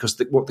game, because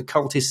what the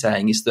cult is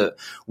saying is that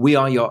we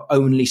are your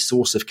only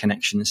source of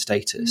connection and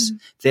status.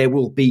 There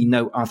will be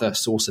no other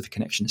source of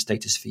connection and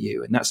status for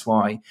you. And that's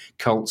why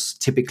cults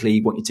typically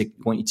want you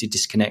to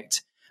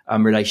disconnect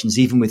relations,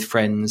 even with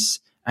friends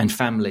and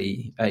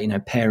family,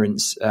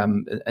 parents,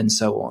 and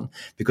so on,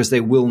 because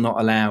they will not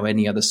allow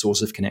any other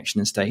source of connection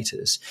and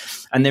status.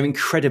 And they're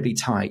incredibly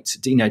tight, to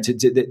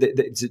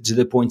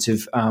the point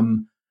of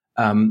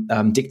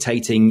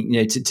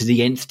dictating, to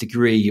the nth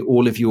degree,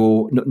 all of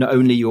your, not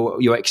only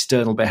your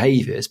external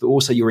behaviors, but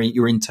also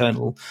your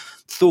internal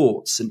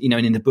thoughts. And,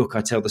 and in the book,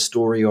 I tell the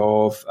story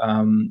of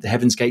the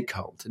Heaven's Gate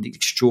cult and the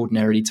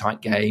extraordinarily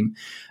tight game.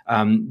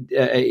 So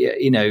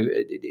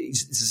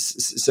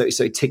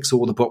it ticks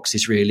all the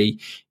boxes, really.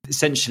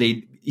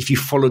 Essentially, if you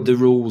followed the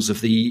rules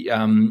of the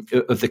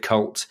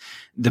cult,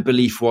 the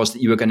belief was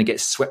that you were going to get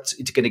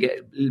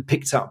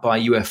picked up by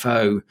a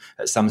UFO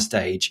at some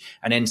stage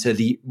and enter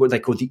what they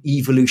call the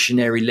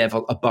evolutionary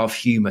level above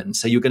human.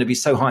 So you're going to be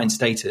so high in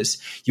status,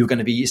 you're going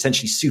to be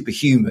essentially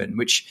superhuman,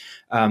 which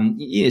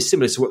is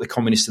similar to what the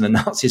communists and the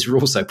Nazis were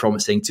also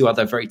promising, two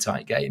other very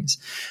tight games.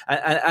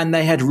 And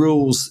they had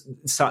rules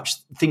such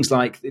things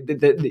like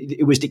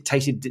it was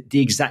dictated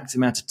the exact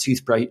amount of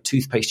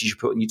toothpaste you should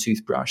put on your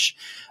toothbrush,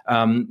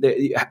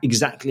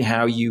 exactly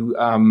how you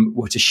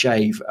were to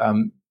shave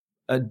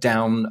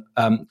down.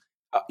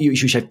 You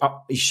should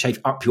shave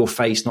up your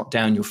face, not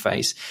down your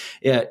face.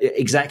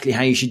 Exactly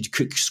how you should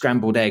cook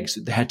scrambled eggs.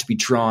 They had to be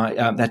dry.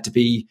 They had to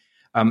be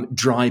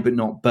dry but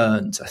not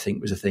burnt, I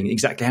think was a thing.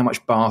 Exactly how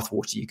much bath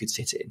water you could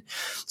sit in.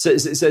 So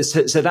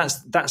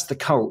that's the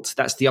cult.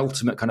 That's the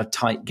ultimate kind of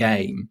tight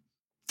game.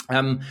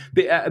 But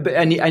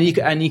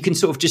you can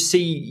sort of just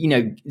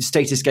see,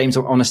 status games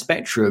on a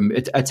spectrum.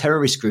 A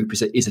terrorist group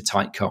is a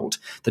tight cult.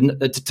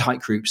 The tight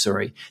group,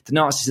 sorry. The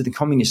Nazis and the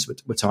communists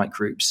were tight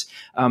groups.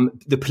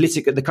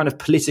 The kind of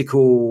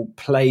political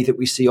play that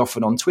we see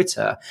often on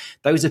Twitter,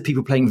 those are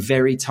people playing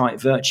very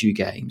tight virtue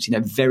games.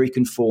 Very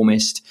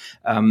conformist,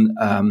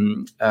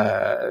 and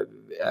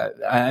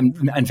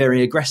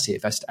very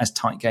aggressive, as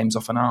tight games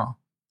often are.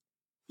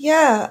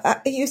 Yeah,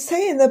 you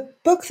say in the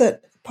book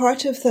that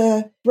part of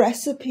the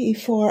recipe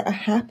for a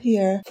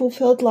happier,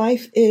 fulfilled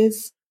life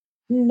is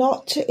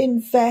not to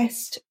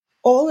invest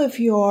all of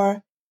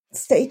your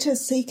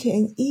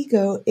status-seeking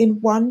ego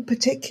in one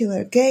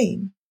particular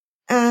game.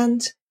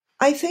 And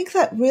I think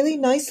that really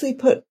nicely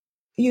put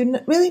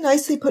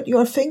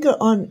your finger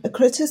on a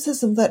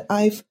criticism that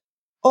I've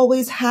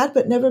always had,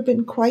 but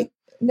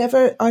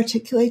never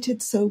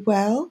articulated so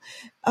well,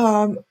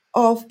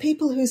 of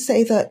people who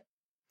say that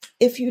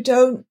if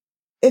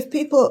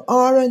people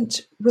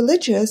aren't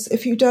religious,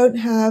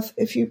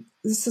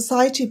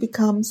 society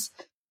becomes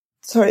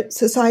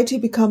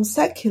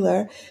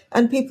secular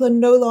and people are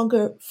no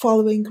longer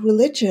following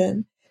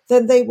religion,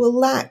 then they will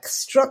lack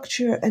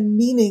structure and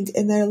meaning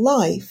in their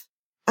life,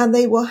 and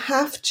they will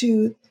have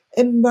to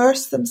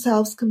immerse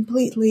themselves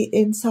completely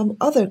in some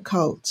other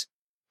cult,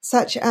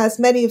 such as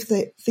many of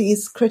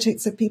these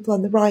critics are people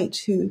on the right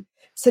who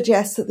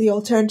suggest that the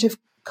alternative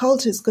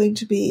cult is going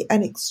to be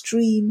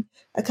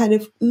a kind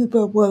of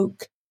uber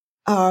woke,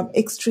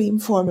 extreme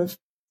form of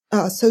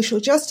social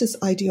justice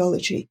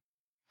ideology.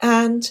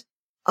 And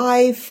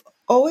I've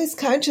always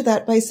countered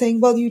that by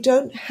saying, well, you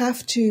don't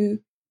have to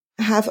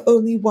have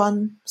only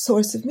one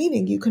source of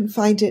meaning. You can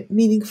find it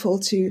meaningful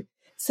to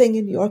sing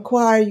in your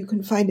choir. You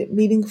can find it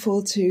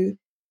meaningful to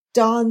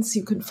dance.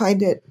 You can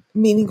find it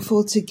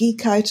meaningful to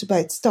geek out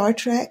about Star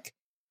Trek.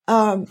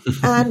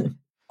 And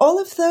all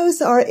of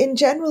those are in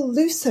general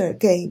looser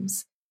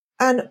games.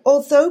 And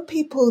although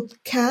people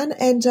can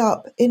end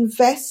up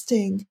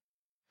investing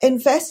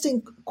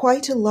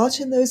quite a lot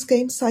in those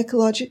games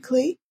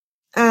psychologically,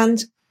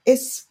 and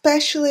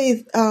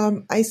especially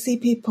I see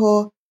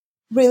people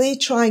really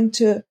trying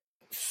to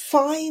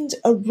find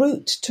a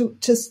route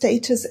to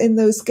status in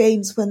those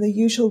games when the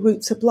usual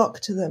routes are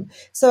blocked to them.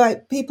 So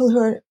people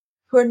who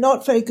are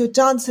not very good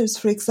dancers,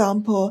 for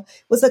example,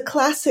 was a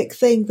classic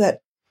thing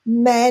that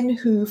men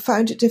who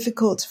found it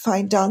difficult to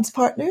find dance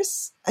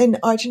partners in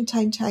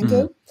Argentine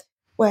tango.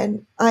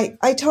 When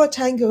I taught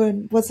tango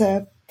and was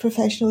a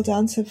professional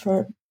dancer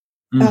for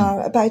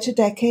about a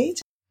decade,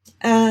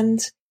 and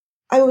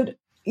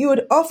you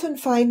would often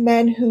find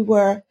men who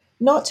were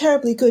not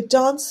terribly good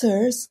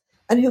dancers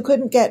and who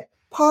couldn't get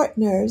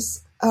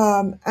partners,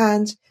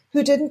 and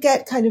who didn't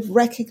get kind of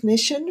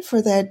recognition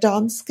for their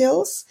dance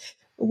skills,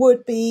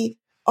 would be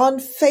on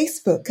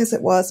Facebook, as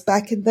it was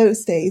back in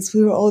those days.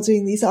 We were all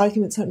doing these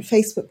arguments on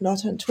Facebook,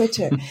 not on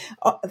Twitter.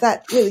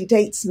 That really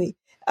dates me.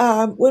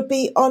 Would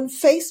be on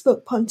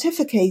Facebook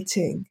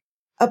pontificating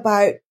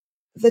about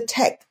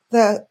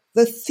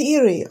the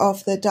theory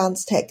of the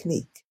dance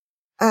technique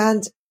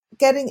and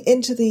getting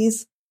into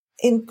these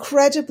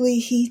incredibly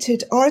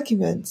heated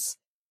arguments.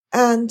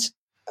 And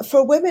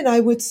for women, I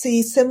would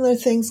see similar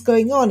things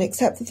going on,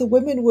 except that the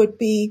women would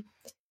be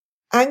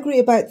angry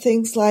about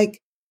things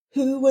like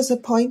who was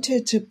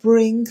appointed to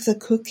bring the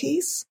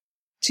cookies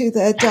to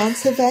the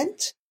dance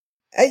event.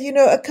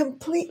 A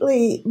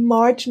completely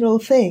marginal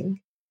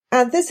thing.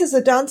 And this is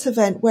a dance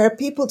event where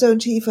people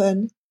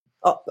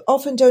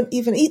often don't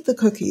even eat the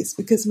cookies,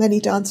 because many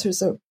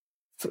dancers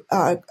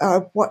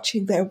are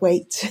watching their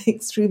weight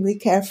extremely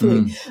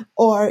carefully,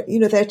 or,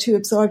 they're too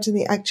absorbed in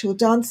the actual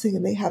dancing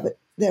and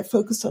they're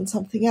focused on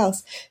something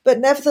else. But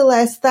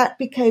nevertheless, that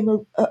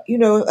became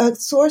a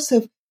source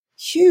of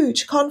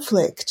huge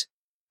conflict.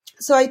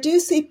 So I do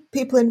see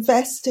people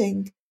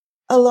investing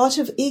a lot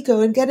of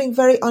ego and getting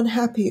very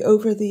unhappy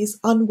over these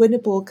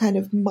unwinnable kind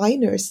of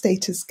minor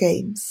status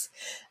games.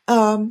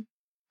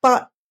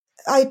 But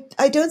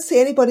I don't see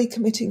anybody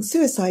committing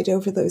suicide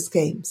over those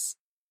games,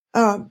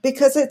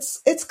 because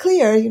it's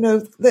clear,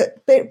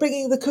 that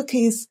bringing the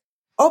cookies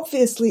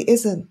obviously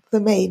isn't the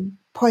main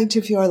point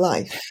of your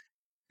life.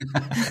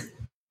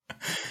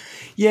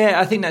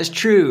 Yeah, I think that's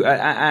true,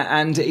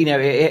 and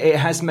it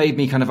has made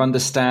me kind of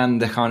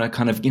understand the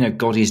kind of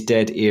God is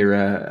dead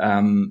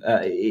era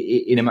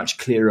in a much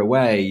clearer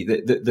way.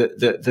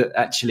 That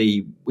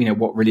actually,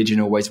 what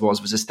religion always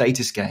was a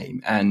status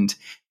game, and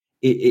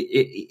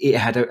it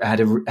had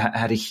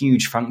a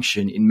huge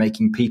function in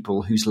making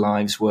people whose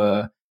lives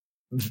were,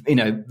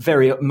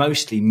 very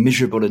mostly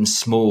miserable and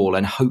small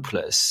and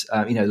hopeless.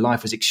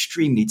 Life was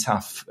extremely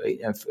tough,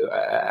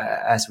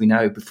 as we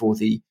know, before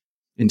the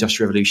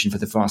Industrial Revolution for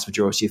the vast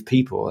majority of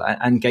people,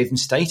 and gave them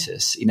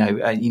status.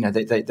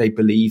 They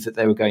believed that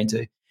they were going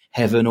to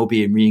heaven or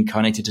being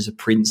reincarnated as a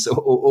prince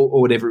or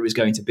whatever it was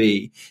going to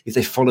be. If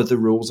they followed the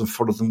rules and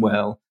followed them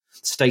well,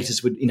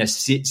 status would,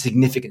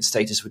 significant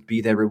status would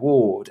be their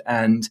reward.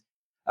 And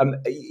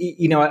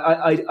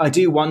I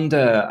do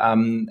wonder,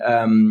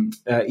 and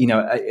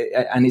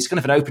it's kind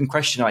of an open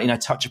question. I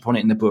touch upon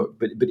it in the book,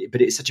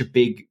 but it's such a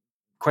big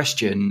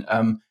question.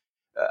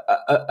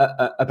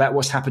 About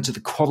what's happened to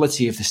the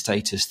quality of the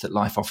status that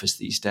life offers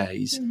these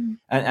days.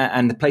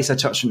 And the place I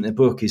touched on in the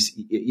book is,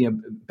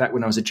 back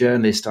when I was a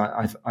journalist,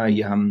 I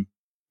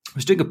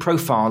was doing a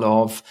profile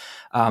of,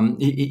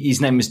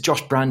 his name was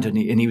Josh Brandon,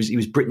 and he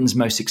was Britain's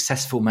most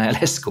successful male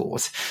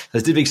escort.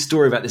 There's a big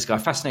story about this guy,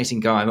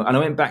 fascinating guy. And I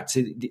went back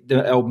to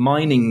the old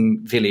mining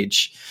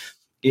village,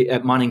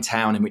 mining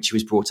town in which he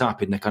was brought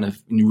up in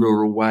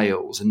rural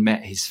Wales, and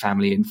met his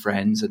family and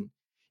friends, and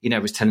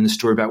was telling the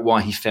story about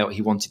why he felt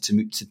he wanted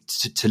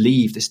to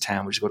leave this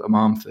town, which is called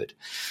Amarnford.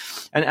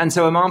 And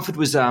so Amarnford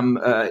was,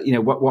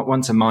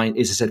 once a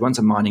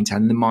mining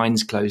town, and the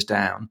mines closed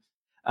down.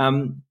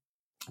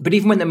 But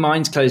even when the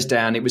mines closed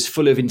down, it was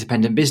full of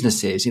independent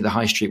businesses. The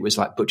high street was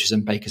like butchers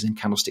and bakers and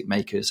candlestick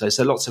makers.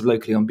 So lots of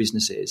locally owned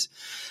businesses.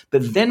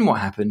 But then what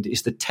happened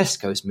is the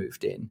Tesco's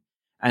moved in.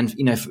 And,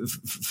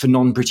 for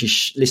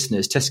non-British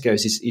listeners,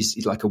 Tesco's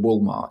is like a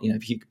Walmart,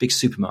 a big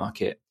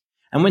supermarket.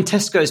 And when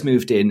Tesco's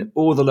moved in,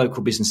 all the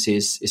local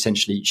businesses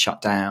essentially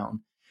shut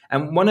down.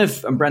 And one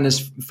of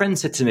Brandon's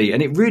friends said to me,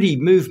 and it really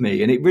moved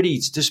me, and it really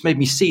just made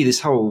me see this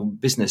whole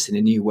business in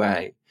a new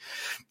way.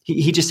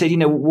 He just said,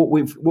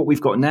 what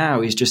we've got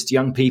now is just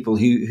young people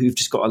who've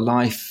just got a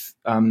life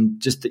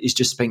is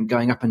just spent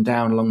going up and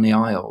down along the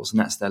aisles, and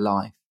that's their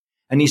life.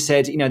 And he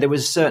said, there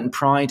was a certain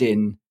pride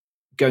in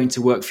going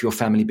to work for your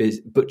family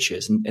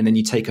butchers, and then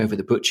you take over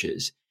the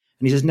butchers.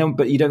 And he says, no,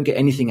 but you don't get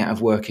anything out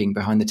of working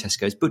behind the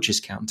Tesco's butcher's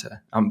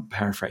counter. I'm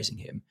paraphrasing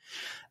him.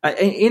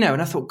 And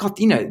I thought, God,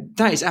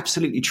 that is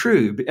absolutely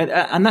true.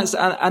 And that's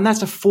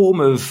a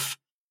form of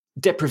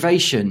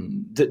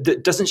deprivation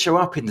that doesn't show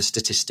up in the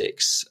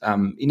statistics,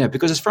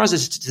 because as far as the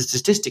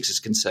statistics is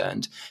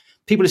concerned,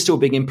 people are still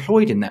being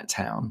employed in that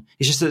town.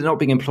 It's just that they're not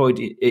being employed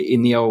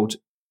in the old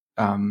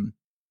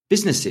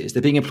businesses.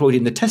 They're being employed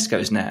in the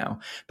Tesco's now.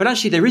 But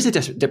actually there is a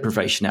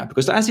deprivation now,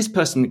 because as this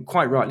person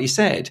quite rightly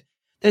said,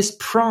 there's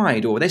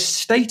pride or there's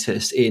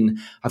status in,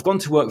 I've gone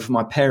to work for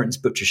my parents'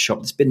 butcher shop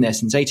that's been there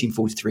since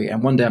 1843,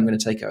 and one day I'm going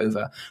to take it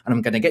over and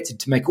I'm going to get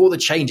to make all the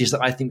changes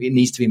that I think it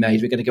needs to be made.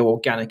 We're going to go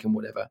organic and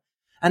whatever.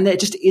 And there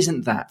just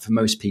isn't that for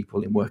most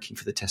people in working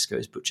for the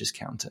Tesco's butcher's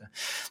counter.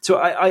 So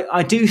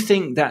I do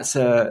think that's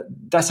a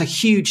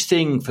huge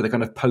thing for the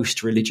kind of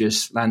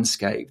post-religious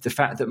landscape. The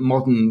fact that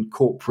modern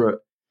corporate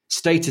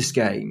status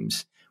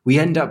games, we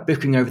end up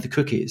bickering over the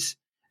cookies.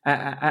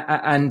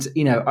 And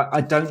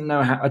I don't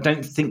know how. I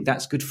don't think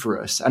that's good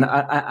for us. And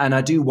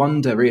I do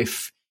wonder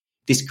if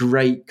this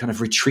great kind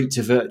of retreat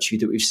to virtue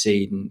that we've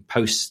seen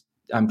post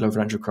global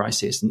financial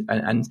crisis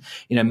and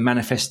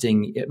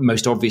manifesting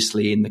most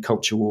obviously in the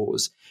culture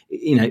wars,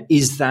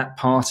 is that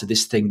part of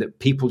this thing that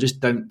people just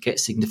don't get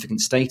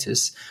significant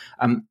status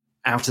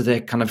out of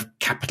their kind of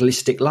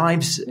capitalistic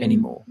lives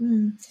anymore.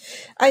 Mm-hmm.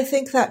 I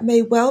think that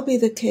may well be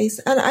the case,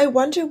 and I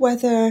wonder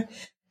whether.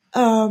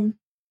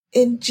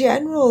 In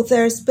general,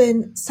 there's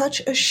been such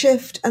a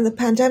shift, and the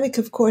pandemic,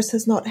 of course,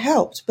 has not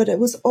helped, but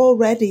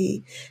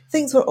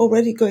things were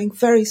already going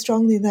very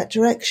strongly in that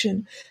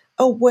direction,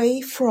 away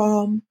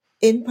from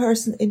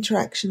in-person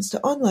interactions to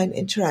online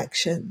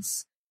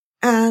interactions.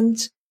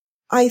 And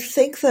I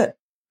think that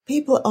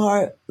people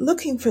are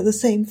looking for the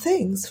same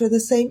things, for the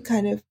same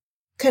kind of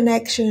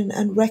connection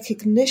and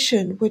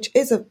recognition, which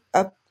is a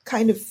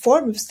kind of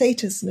form of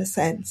status in a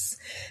sense,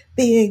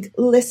 being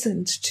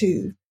listened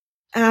to.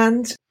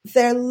 And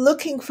they're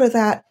looking for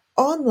that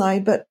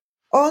online, but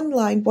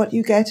online what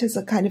you get is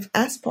a kind of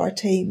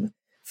aspartame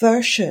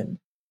version.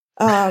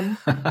 And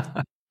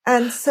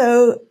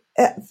so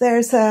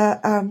there's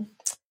a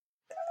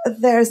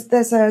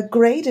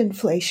grade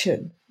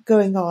inflation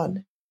going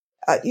on.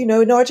 In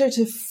order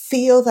to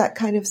feel that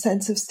kind of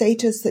sense of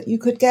status that you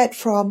could get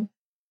from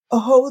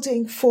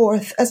holding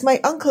forth, as my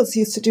uncles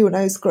used to do when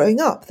I was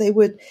growing up. They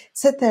would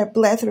sit there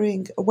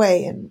blethering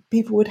away and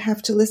people would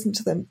have to listen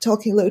to them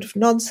talking a load of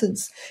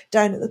nonsense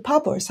down at the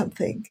pub or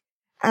something.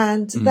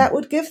 And that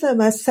would give them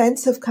a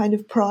sense of kind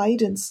of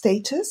pride and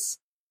status.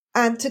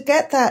 And to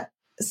get that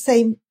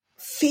same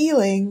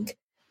feeling,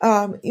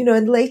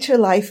 in later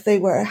life, they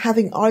were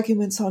having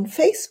arguments on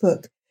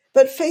Facebook,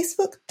 but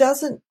Facebook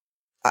doesn't,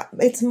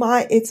 it's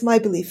my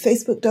belief,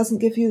 Facebook doesn't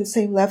give you the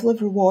same level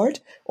of reward,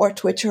 or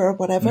Twitter or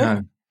whatever.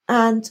 No.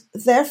 And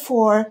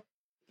therefore,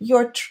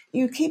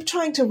 you keep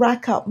trying to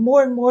rack up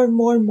more and more and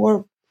more and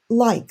more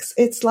likes.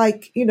 It's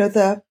like,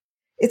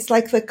 it's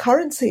like the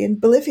currency in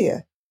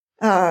Bolivia.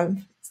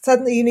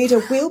 Suddenly you need a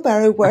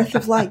wheelbarrow worth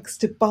of likes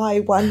to buy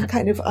one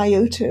kind of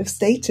iota of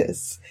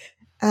status.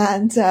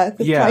 And the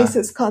price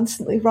is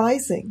constantly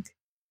rising.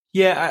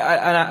 Yeah,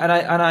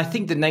 and I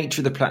think the nature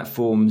of the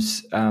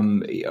platforms,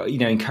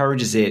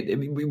 encourages it.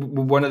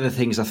 One of the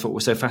things I thought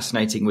was so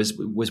fascinating was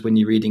when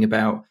you're reading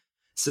about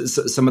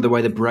some of the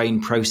way the brain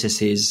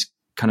processes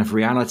kind of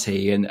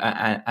reality,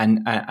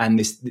 and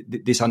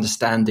this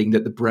understanding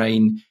that the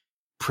brain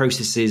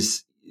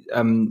processes,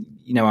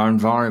 our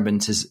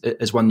environment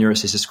as one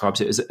neuroscientist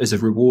describes it as a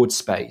reward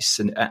space,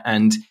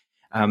 and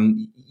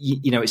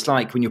it's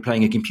like when you're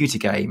playing a computer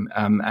game,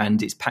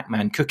 and it's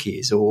Pac-Man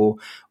cookies or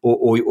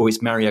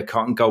it's Mario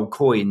Kart and gold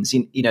coins.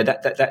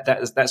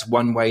 That's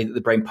one way that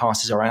the brain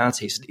passes our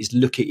reality.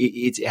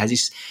 It has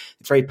this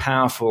very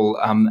powerful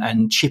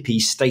and chippy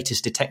status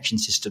detection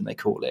system, they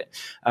call it,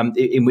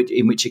 in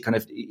which it kind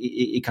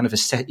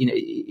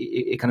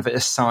of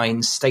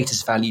assigns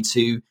status value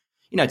to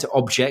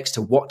objects,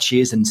 to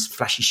watches and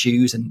flashy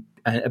shoes,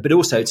 but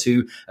also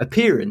to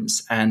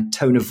appearance and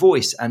tone of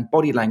voice and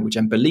body language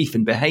and belief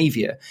and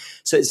behavior.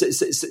 So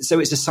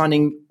it's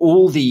assigning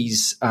all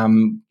these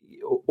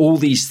all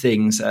these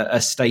things are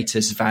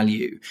status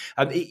value.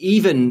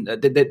 Even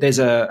there's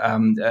a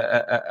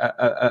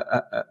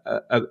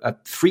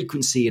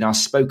frequency in our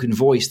spoken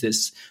voice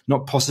that's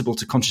not possible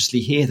to consciously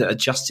hear that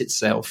adjusts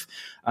itself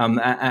to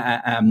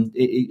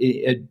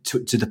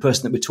the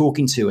person that we're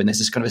talking to, and there's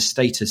this kind of a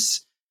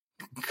status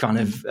kind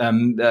of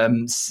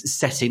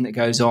setting that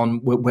goes on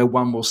where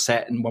one will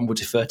set and one will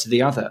defer to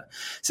the other.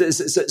 So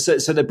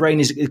the brain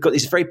has got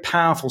this very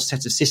powerful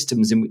set of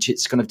systems in which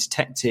it's kind of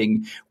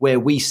detecting where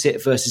we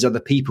sit versus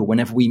other people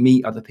whenever we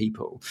meet other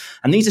people.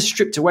 And these are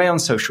stripped away on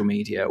social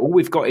media. All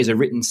we've got is a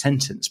written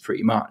sentence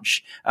pretty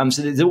much.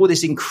 So there's all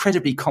this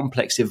incredibly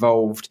complex,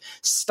 evolved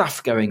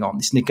stuff going on,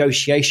 this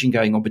negotiation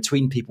going on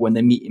between people when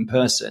they meet in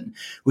person,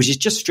 which is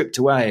just stripped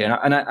away.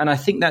 And I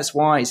think that's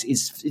why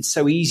it's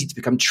so easy to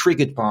become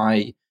triggered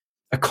by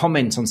a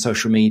comment on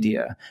social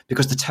media,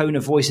 because the tone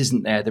of voice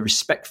isn't there, the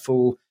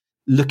respectful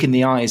look in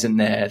the eye isn't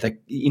there,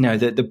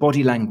 the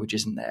body language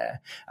isn't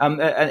there,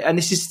 and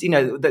this is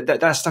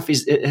that stuff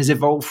has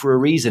evolved for a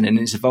reason, and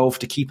it's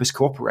evolved to keep us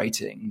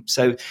cooperating.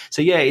 So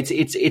yeah,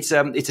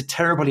 it's a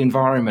terrible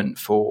environment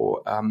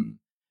for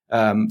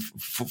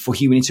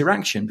human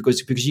interaction,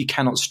 because you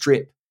cannot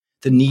strip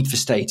the need for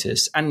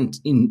status and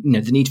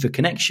the need for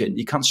connection.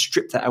 You can't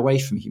strip that away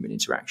from human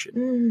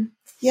interaction.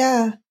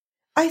 Yeah.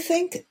 I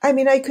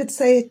could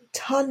say a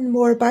ton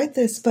more about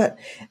this, but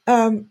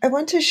I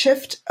want to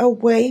shift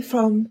away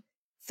from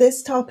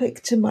this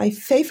topic to my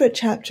favorite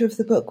chapter of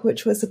the book,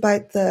 which was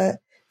about the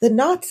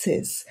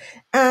Nazis.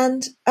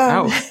 And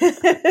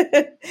I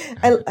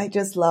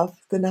just love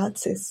the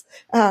Nazis.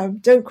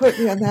 Don't quote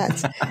me on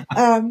that.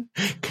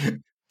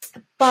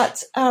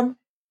 But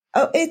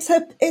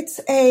it's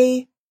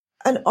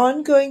an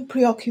ongoing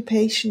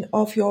preoccupation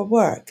of your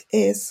work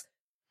is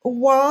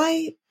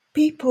why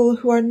people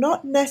who are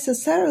not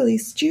necessarily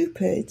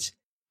stupid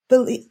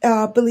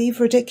believe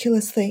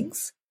ridiculous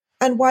things,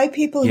 and why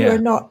people who are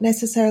not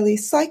necessarily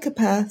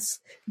psychopaths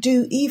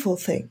do evil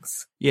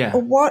things. Yeah.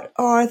 What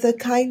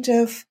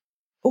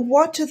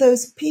do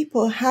those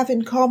people have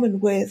in common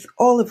with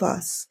all of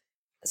us?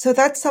 So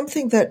that's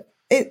something that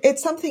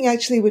it's something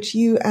actually which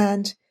you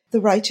and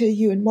the writer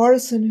Ewan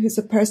Morrison, who's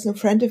a personal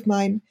friend of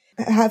mine,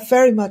 have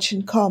very much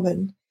in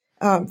common.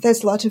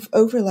 There's a lot of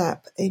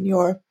overlap in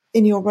your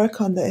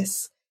work on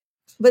this.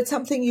 But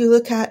something you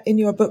look at in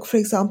your book, for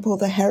example,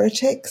 The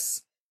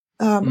Heretics,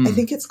 I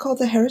think it's called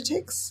The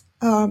Heretics,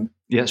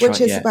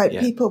 which is about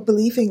people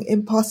believing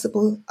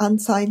impossible,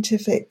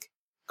 unscientific,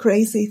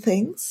 crazy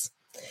things.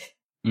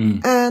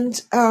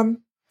 And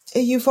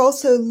you've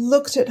also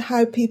looked at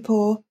how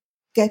people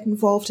get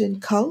involved in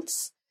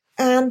cults.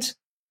 And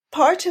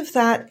part of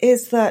that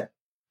is that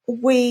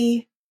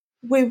we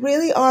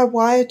really are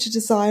wired to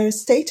desire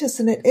status,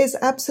 and it is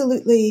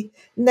absolutely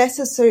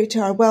necessary to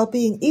our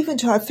well-being, even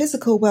to our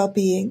physical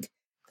well-being.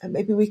 And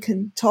maybe we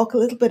can talk a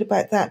little bit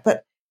about that,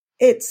 but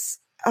it's,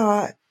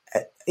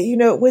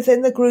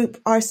 within the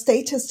group, our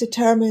status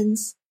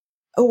determines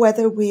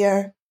whether we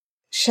are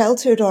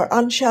sheltered or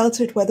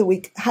unsheltered,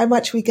 how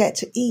much we get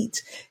to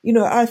eat.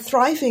 Our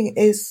thriving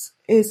is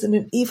in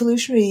an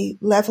evolutionary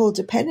level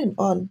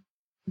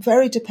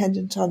very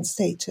dependent on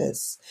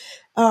status.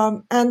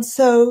 And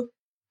so,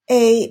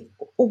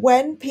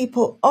 when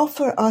people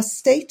offer us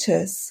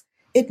status,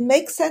 it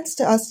makes sense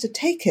to us to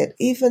take it,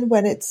 even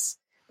when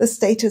the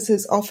status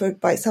is offered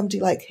by somebody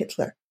like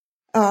Hitler.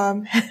 So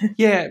I'm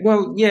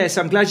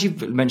glad you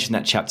mentioned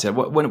that chapter.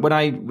 When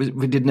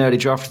we did an early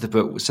draft of the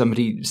book,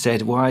 somebody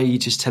said, "Why are you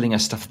just telling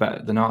us stuff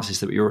about the Nazis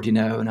that we already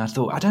know?" And I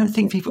thought, I don't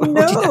think people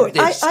already know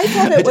this. I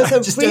thought it was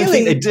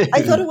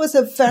I thought it was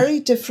a very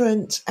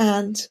different,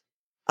 and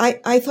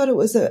I thought it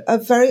was a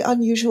very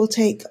unusual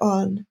take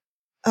on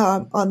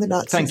the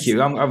Nazis. Thank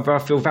you. I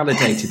feel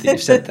validated that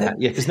you've said that.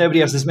 Yeah, because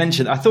nobody else has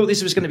mentioned. I thought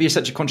this was going to be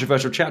such a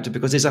controversial chapter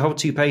because there's a whole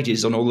 2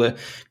 pages on all the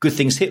good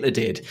things Hitler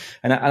did,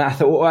 and I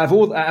thought, out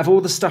of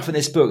all the stuff in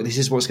this book, this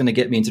is what's going to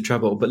get me into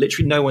trouble. But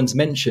literally, no one's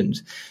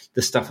mentioned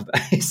the stuff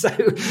about it.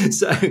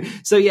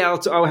 So yeah,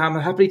 I'll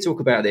happily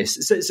talk about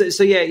this.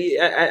 So yeah,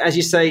 as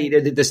you say,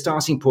 the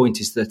starting point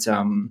is that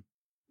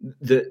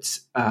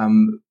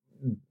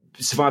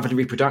survival and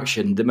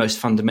reproduction, the most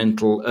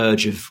fundamental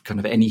urge of kind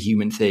of any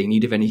human thing,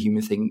 need of any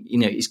human thing,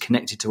 is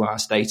connected to our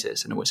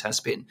status, and always has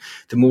been.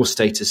 The more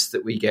status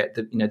that we get,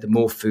 the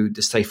more food,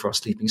 the safer our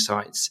sleeping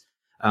sites,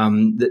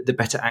 the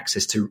better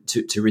access to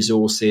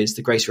resources,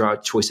 the greater our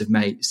choice of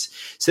mates.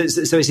 So it's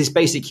this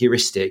basic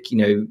heuristic,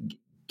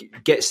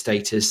 get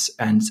status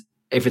and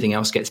everything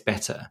else gets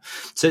better.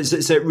 So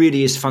it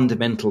really is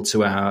fundamental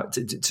to our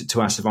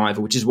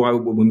survival, which is why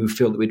when we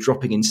feel that we're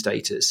dropping in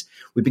status,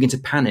 we begin to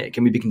panic,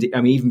 and we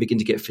even begin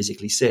to get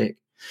physically sick.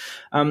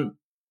 And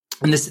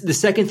the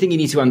second thing you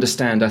need to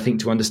understand, I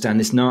think, to understand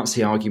this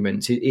Nazi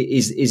argument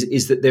is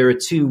that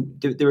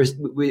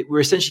we're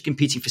essentially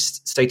competing for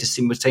status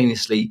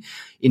simultaneously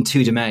in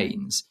 2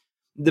 domains.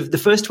 the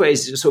first way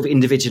is sort of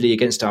individually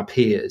against our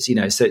peers, you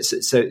know,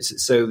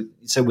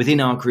 so within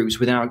our groups,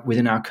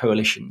 within our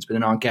coalitions,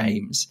 within our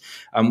games,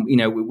 you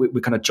know,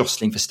 we're kind of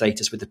jostling for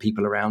status with the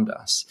people around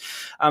us.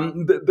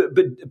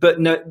 But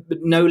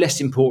no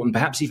less important,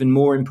 perhaps even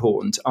more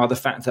important, are the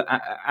fact that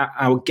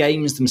our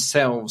games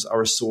themselves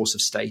are a source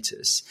of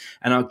status,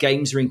 and our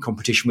games are in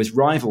competition with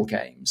rival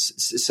games.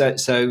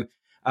 So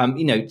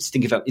you know,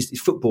 think about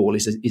football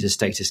is a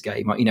status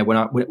game. You know,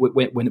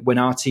 when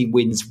our team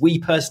wins, we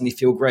personally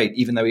feel great,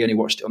 even though we only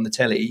watched it on the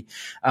telly.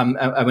 And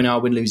when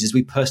our win loses,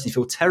 we personally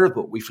feel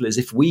terrible. We feel as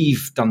if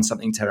we've done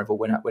something terrible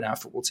when our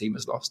football team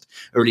has lost,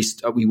 or at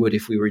least we would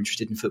if we were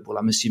interested in football.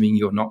 I'm assuming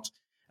you're not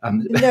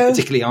no.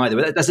 particularly either,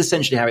 but that's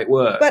essentially how it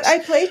works. But I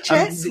play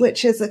chess,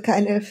 which is a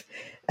kind of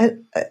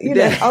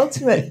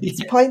ultimate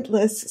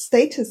pointless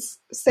status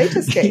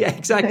game. Yeah,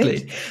 exactly.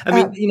 Right? I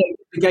mean, you know,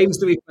 the games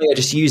that we play are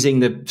just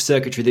using the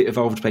circuitry that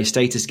evolved to play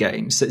status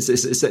games.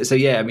 So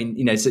yeah, I mean,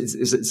 you know, so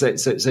with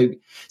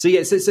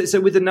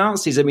the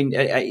Nazis, I mean,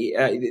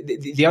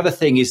 the other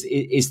thing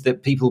is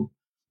that people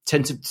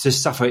tend to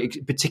suffer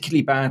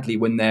particularly badly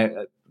when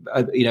they're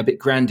you know, a bit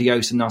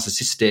grandiose and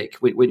narcissistic.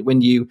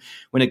 When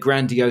a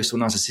grandiose or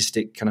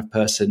narcissistic kind of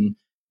person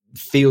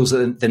feels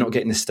that they're not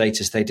getting the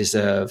status they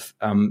deserve,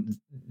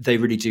 they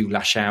really do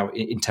lash out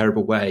in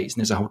terrible ways.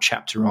 And there's a whole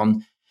chapter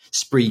on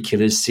spree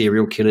killers,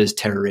 serial killers,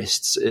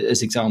 terrorists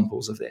as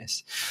examples of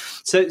this.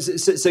 So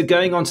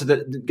going on to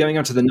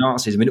the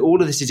Nazis, I mean,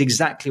 all of this is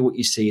exactly what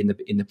you see in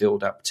the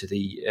build up to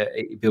the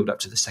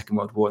Second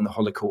World War and the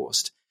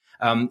Holocaust.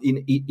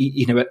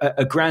 You know,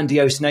 a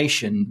grandiose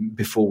nation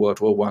before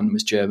World War I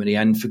was Germany,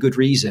 and for good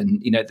reason.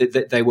 You know,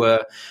 they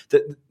were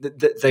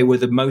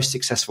the most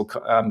successful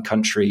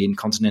country in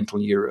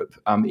continental Europe,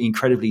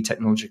 incredibly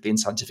technologically and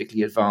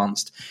scientifically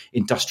advanced,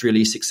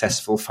 industrially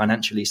successful,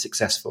 financially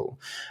successful,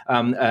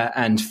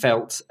 and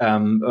felt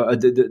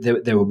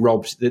they were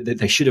robbed.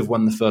 They should have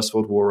won the First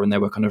World War, and they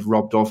were kind of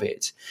robbed of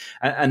it,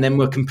 and then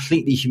were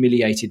completely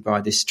humiliated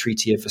by this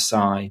Treaty of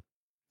Versailles.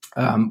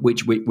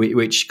 Which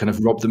kind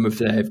of robbed them of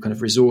their kind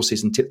of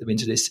resources and tipped them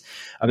into this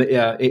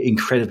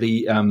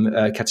incredibly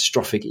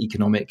catastrophic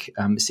economic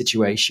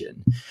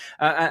situation.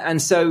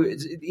 And so,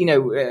 you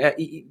know,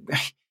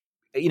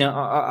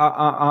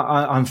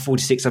 I'm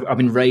 46. I've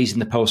been raised in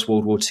the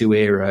post-World War II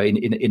era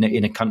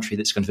in a country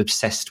that's kind of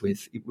obsessed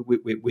with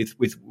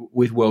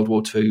World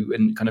War II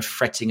and kind of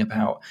fretting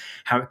about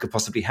how it could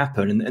possibly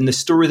happen. And the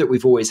story that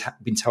we've always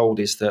been told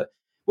is that,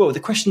 well, the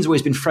question's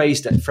always been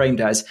framed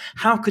as,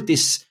 how could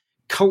this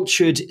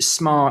cultured,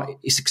 smart,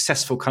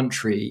 successful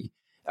country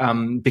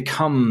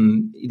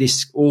become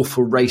this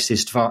awful,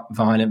 racist,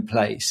 violent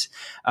place?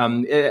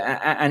 And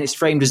it's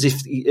framed as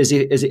if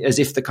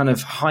the kind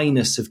of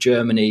highness of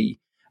Germany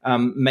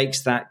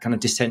makes that kind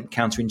of descent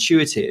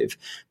counterintuitive.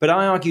 But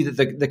I argue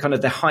that the kind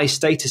of the high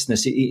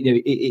statusness, you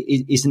know,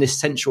 is an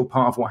essential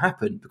part of what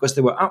happened, because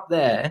they were up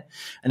there,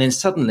 and then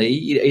suddenly,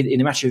 in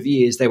a matter of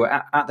years, they were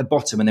at the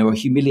bottom, and they were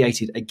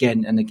humiliated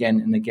again and again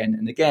and again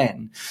and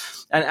again.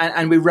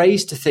 And we're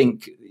raised to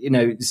think, you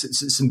know,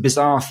 some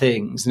bizarre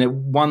things. You know,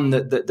 one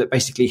that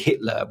basically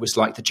Hitler was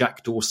like the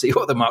Jack Dorsey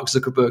or the Mark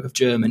Zuckerberg of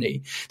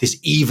Germany, this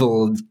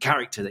evil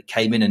character that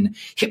came in and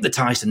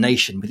hypnotized a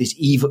nation with his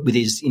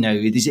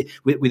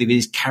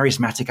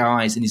charismatic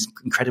eyes and his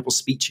incredible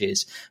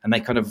speeches, and they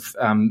kind of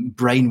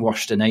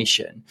brainwashed a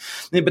nation.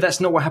 But that's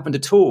not what happened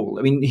at all.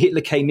 I mean,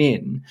 Hitler came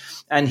in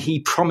and he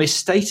promised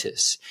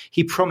status.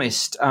 He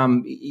promised,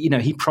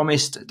 he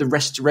promised the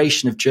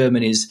restoration of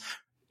Germany's,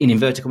 in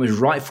inverted commas,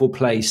 rightful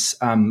place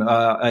on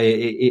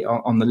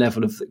the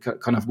level of the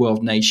kind of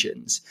world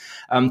nations,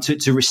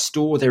 to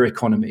restore their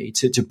economy,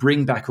 to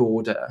bring back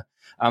order,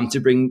 to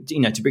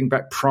bring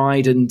back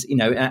pride, and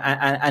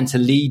and to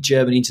lead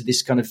Germany into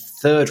this kind of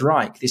Third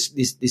Reich,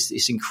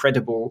 this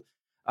incredible,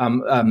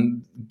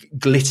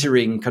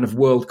 glittering kind of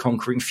world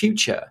conquering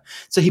future.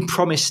 So he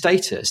promised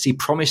status. He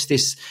promised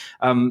this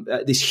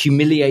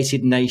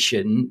humiliated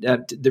nation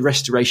the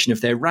restoration of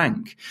their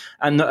rank.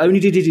 And not only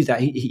did he do that,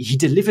 he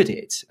delivered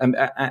it.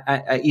 Under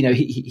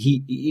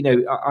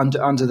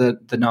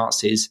the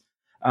Nazis,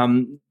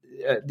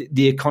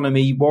 the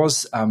economy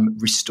was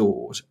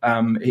restored.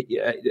 As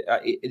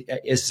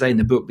I say in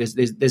the book,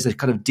 there's a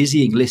kind of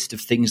dizzying list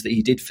of things that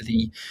he did for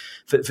the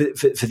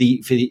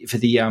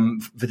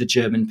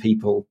German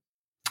people,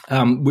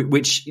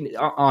 which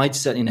I'd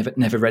certainly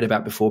never read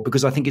about before,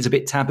 because I think it's a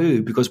bit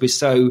taboo, because we're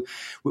so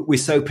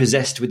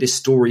possessed with this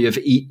story of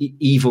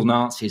evil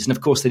Nazis. And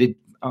of course they did.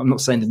 I'm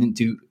not saying they didn't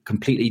do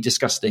completely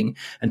disgusting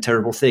and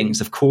terrible things.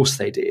 Of course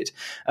they did.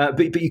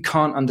 But you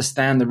can't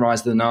understand the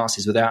rise of the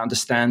Nazis without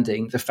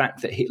understanding the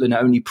fact that Hitler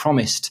not only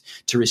promised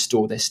to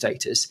restore their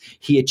status,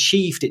 he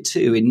achieved it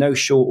too in no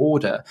short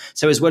order.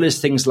 So as well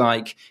as things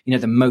like, the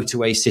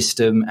motorway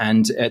system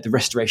and the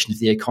restoration of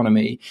the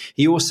economy,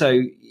 he also,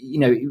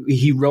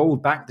 he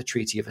rolled back the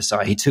Treaty of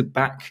Versailles. He took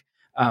back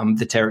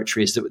the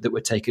territories that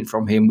were taken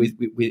from him with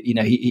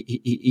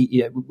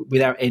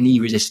without any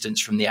resistance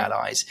from the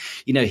Allies.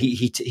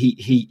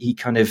 He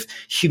kind of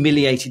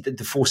humiliated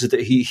the forces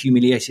that he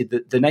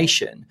humiliated the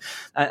nation,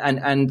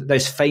 and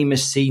those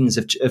famous scenes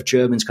of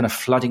Germans kind of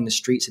flooding the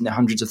streets in their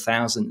hundreds of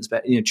thousands,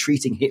 but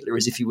treating Hitler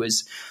as if he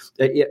was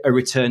a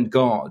returned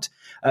god.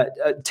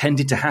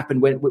 Tended to happen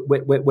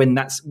when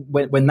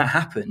that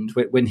happened,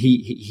 when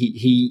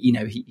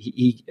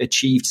he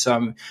achieved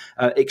some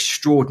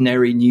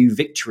extraordinary new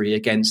victory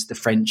against the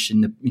French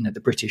and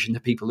the British and the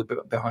people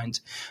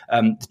behind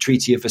the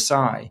Treaty of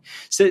Versailles.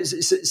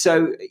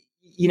 So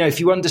if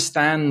you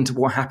understand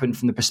what happened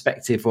from the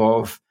perspective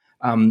of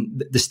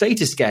the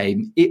status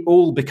game, it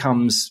all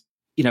becomes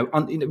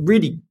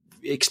really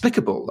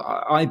explicable,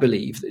 I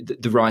believe,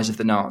 the rise of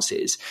the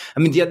Nazis.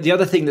 I mean, the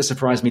other thing that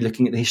surprised me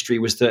looking at the history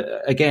was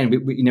that, again,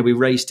 we're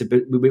raised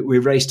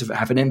to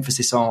have an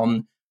emphasis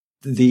on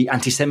the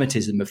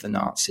anti-Semitism of the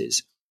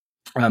Nazis,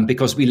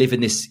 because we live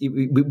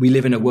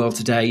in a world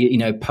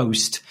today,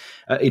 post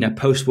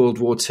World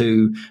War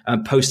II,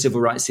 post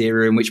Civil Rights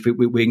era, in which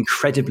we're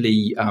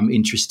incredibly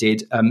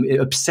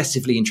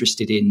obsessively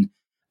interested in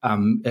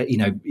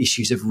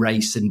issues of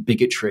race and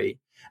bigotry.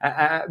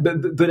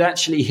 But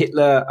actually,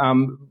 Hitler,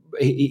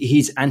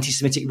 his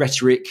anti-Semitic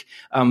rhetoric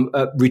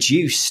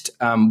reduced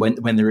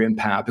when they were in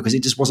power, because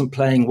it just wasn't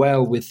playing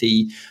well with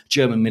the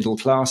German middle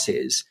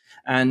classes,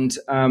 and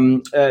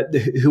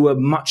who were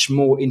much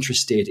more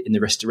interested in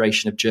the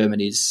restoration of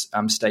Germany's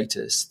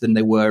status than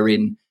they were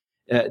in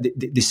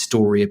this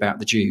story about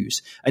the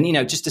Jews. And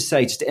just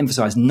to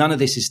emphasize, none of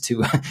this is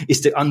to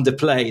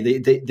underplay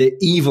the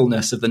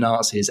evilness of the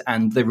Nazis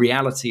and the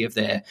reality of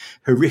their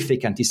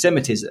horrific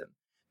anti-Semitism.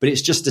 But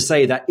it's just to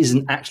say that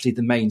isn't actually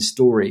the main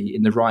story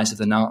in the rise of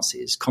the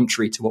Nazis,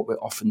 contrary to what we're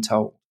often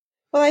told.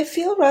 Well, I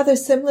feel rather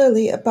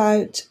similarly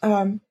about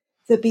the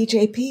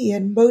BJP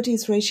and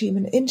Modi's regime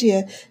in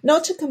India.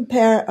 Not to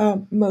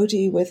compare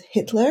Modi with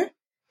Hitler,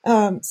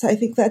 so I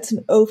think that's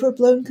an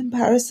overblown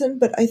comparison.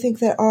 But I think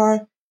there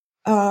are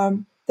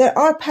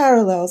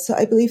parallels. So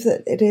I believe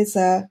that it is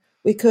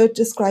we could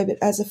describe it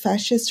as a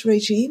fascist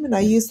regime, and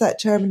I use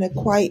that term in a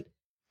quite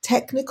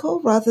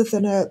technical rather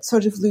than a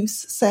sort of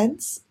loose and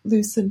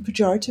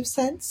pejorative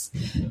sense.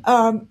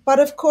 But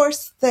of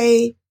course,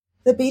 the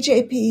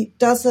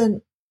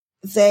BJP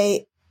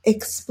they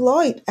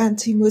exploit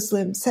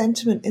anti-Muslim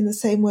sentiment in the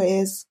same way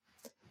as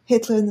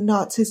Hitler and the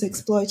Nazis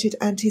exploited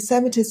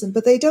anti-Semitism,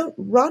 but they don't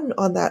run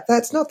on that.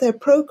 That's not their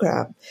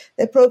program.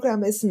 Their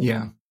program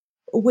isn't,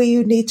 we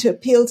need to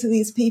appeal to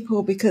these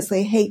people because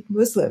they hate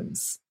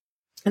Muslims,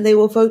 and they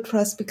will vote for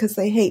us because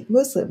they hate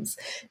Muslims.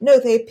 No,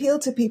 they appeal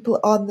to people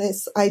on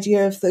this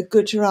idea of the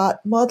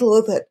Gujarat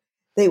model, that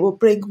they will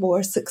bring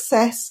more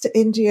success to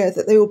India,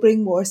 that they will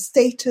bring more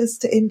status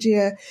to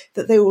India,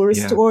 that they will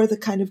restore the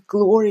kind of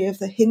glory of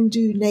the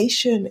Hindu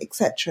nation,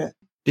 etc.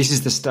 This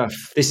is the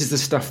stuff. This is the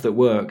stuff that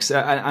works,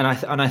 and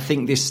I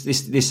think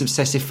this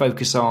obsessive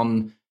focus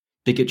on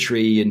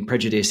bigotry and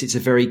prejudice, it's a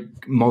very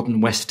modern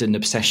Western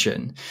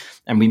obsession,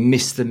 and we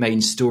miss the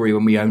main story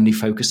when we only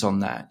focus on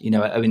that.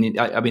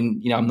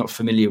 I'm not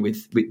familiar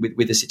with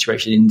the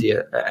situation in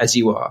India as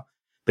you are,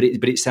 but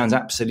it sounds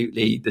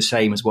absolutely the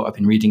same as what I've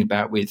been reading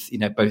about with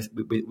both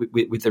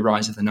with the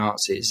rise of the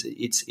Nazis.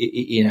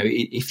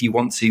 If you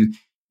want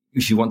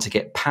to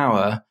get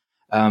power,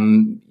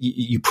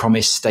 you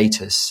promise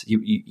status.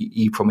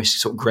 You promise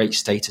sort of great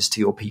status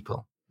to your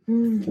people.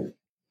 Mm.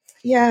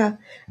 Yeah,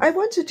 I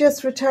want to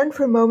just return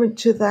for a moment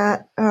to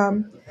that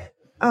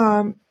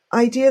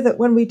idea that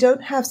when we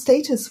don't have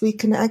status, it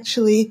can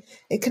actually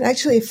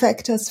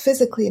affect us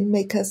physically and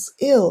make us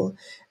ill,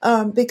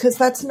 because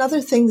that's another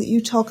thing that you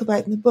talk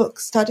about in the book,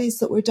 studies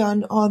that were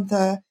done on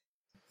the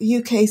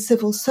UK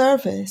civil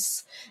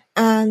service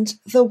and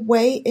the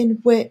way in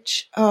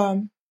which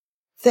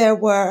there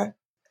were,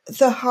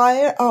 the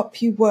higher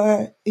up you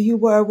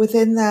were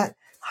within that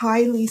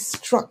highly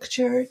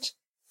structured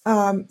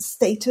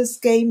status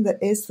game that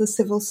is the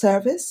civil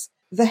service,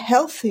 the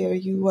healthier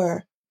you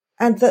were.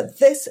 And that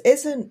this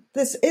isn't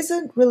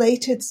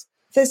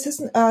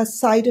a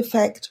side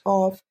effect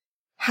of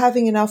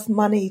having enough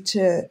money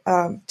to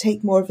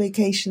take more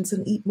vacations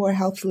and eat more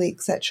healthily,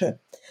 etc.,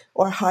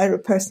 or hire a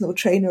personal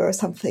trainer or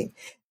something.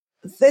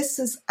 This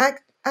is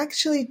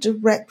actually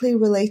directly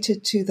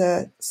related to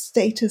the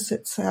status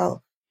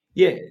itself.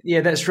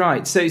 Yeah, that's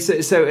right. So,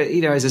 as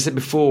I said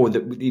before,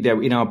 that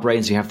in our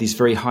brains we have these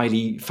very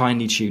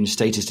finely tuned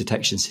status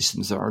detection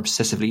systems that are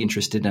obsessively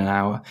interested in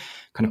our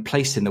kind of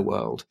place in the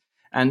world.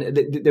 And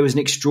there was an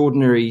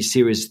extraordinary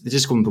series, this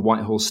is called the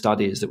Whitehall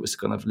Studies, that was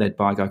kind of led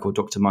by a guy called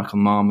Dr. Michael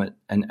Marmot,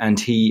 and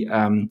he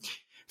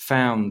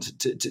found,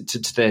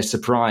 to their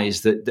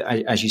surprise, that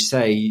as you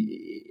say,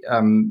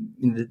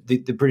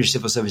 the British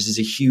Civil Service is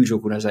a huge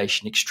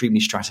organisation, extremely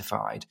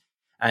stratified.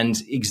 And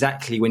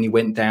exactly when you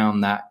went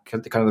down that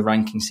kind of the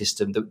ranking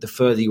system, the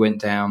further you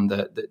went down,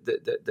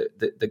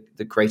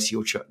 the greater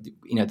your,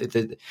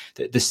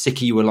 the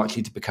sicker you were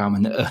likely to become,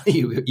 and the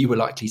earlier you were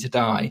likely to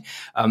die,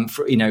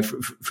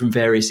 from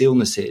various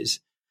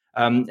illnesses.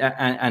 And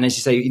as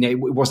you say,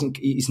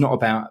 it's not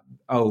about,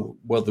 oh,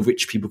 well, the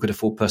rich people could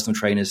afford personal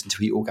trainers and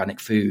to eat organic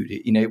food.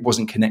 It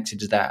wasn't connected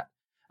to that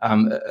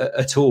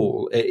at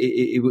all.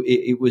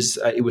 It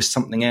was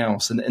something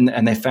else.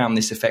 And they found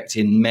this effect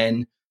in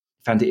men,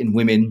 found it in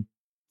women.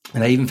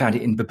 And they even found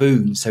it in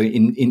baboons. So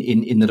in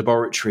the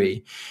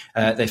laboratory,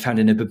 they found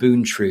in a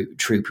baboon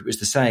troop it was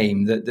the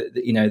same.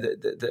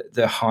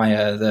 The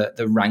higher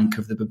the rank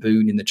of the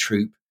baboon in the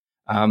troop,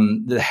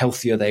 the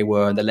healthier they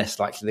were, and the less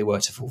likely they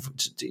were to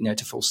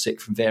fall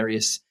sick from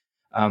various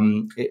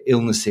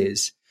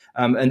illnesses.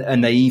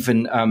 And they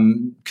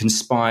even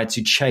conspired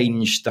to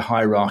change the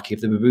hierarchy of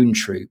the baboon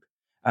troop.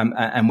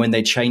 And when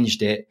they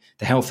changed it,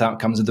 the health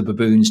outcomes of the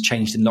baboons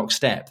changed in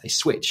lockstep. They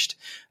switched.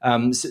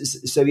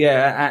 So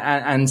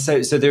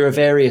there are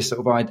various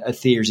sort of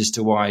theories as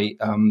to why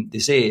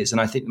this is.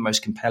 And I think the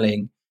most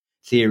compelling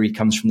theory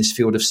comes from this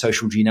field of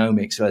social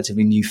genomics, a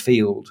relatively new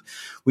field,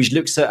 which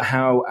looks at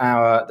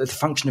how the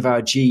function of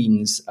our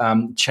genes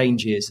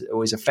changes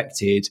or is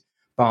affected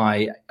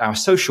by our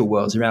social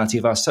worlds, the reality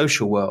of our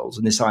social worlds.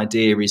 And this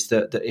idea is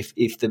that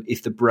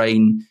if the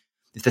brain,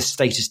 if the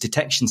status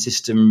detection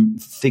system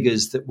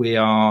figures that we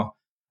are,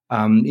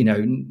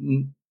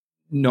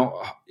 not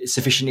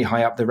sufficiently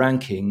high up the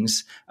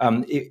rankings,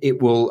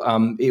 it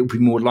will be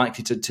more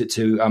likely to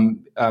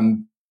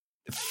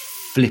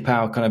flip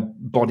our kind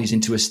of bodies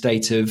into a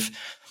state of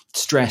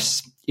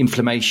stress,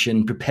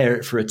 inflammation, prepare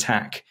it for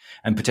attack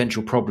and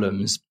potential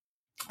problems.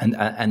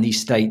 And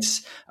these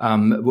states,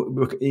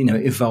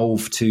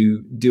 evolve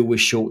to deal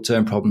with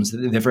short-term problems.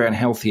 They're very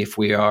unhealthy if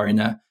we are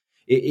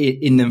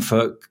in them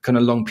for kind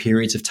of long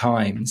periods of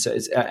time. So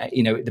it's,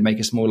 they make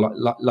us more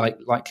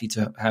likely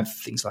to have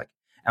things like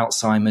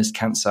Alzheimer's,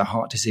 cancer,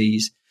 heart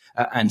disease,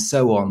 and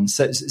so on.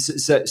 So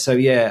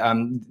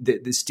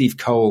the Steve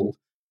Cole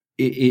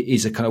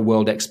is a kind of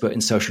world expert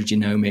in social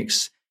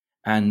genomics,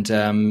 and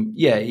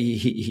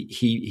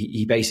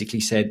he basically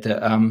said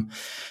that.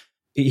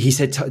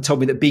 Told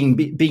me that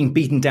being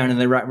beaten down in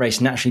the rat race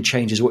naturally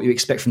changes what you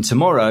expect from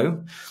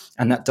tomorrow,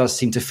 and that does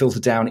seem to filter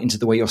down into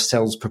the way your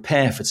cells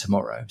prepare for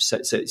tomorrow. So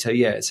that's the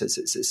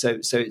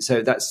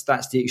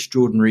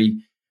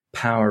extraordinary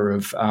power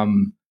of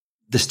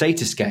the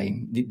status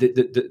game.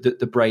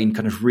 The brain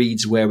kind of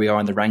reads where we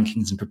are in the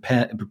rankings and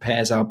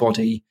prepares our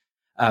body,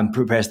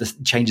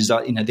 changes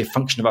the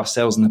function of our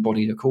cells in the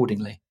body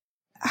accordingly.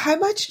 How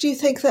much do you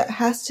think that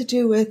has to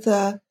do with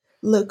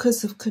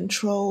locus of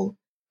control?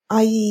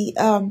 I.e.,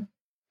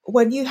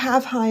 when you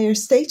have higher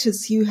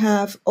status, you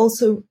have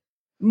also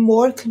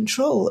more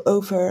control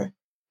over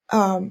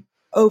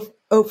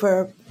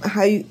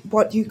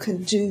what you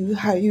can do,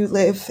 how you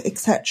live,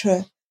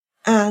 etc.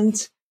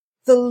 And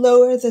the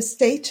lower the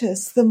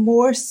status, the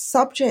more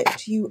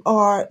subject you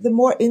are, the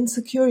more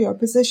insecure your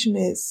position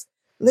is.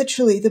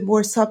 Literally, the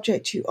more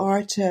subject you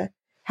are to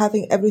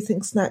having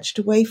everything snatched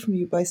away from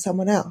you by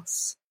someone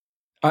else.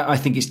 I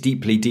think it's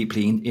deeply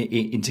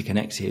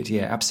interconnected.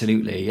 Yeah,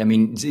 absolutely. I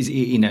mean,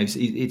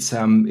 it's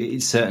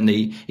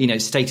certainly,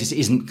 status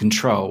isn't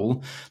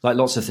control, like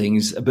lots of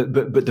things,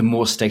 but the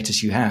more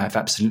status you have,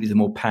 absolutely, the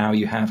more power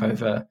you have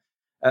over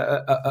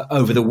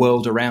the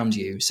world around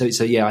you. So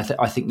yeah,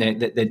 I think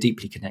they're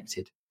deeply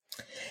connected.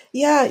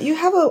 Yeah, you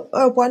have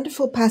a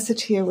wonderful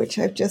passage here, which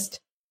I've just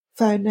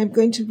found. I'm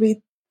going to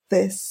read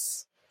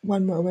this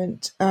one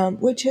moment,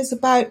 which is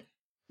about,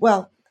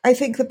 I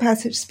think the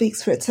passage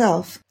speaks for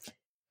itself.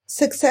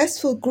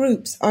 Successful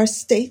groups are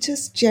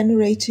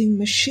status-generating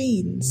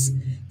machines.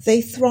 They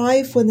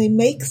thrive when they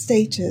make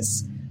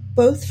status,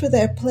 both for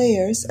their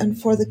players and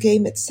for the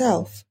game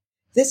itself.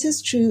 This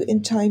is true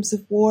in times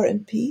of war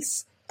and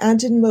peace,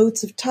 and in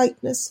modes of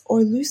tightness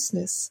or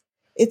looseness.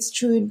 It's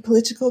true in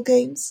political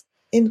games,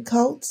 in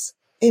cults,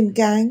 in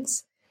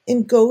gangs,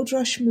 in gold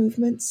rush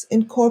movements,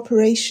 in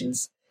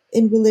corporations,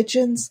 in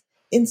religions,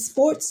 in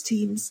sports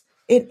teams,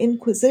 in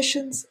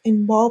inquisitions,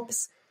 in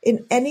mobs,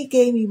 in any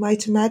game you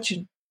might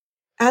imagine.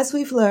 As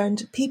we've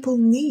learned, people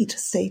need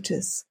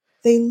status.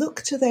 They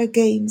look to their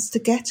games to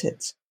get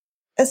it.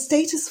 A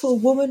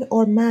statusful woman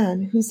or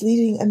man who's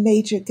leading a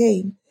major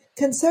game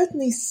can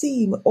certainly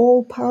seem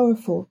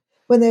all-powerful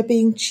when they're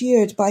being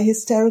cheered by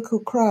hysterical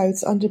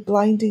crowds under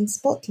blinding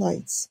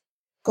spotlights,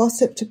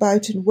 gossiped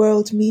about in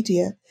world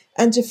media,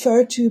 and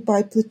deferred to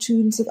by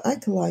platoons of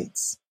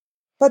acolytes.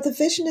 But the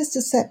vision is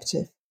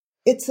deceptive.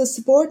 It's the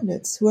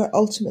subordinates who are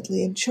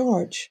ultimately in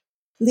charge.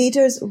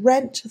 Leaders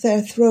rent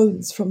their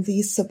thrones from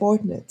these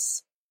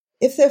subordinates.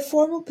 If their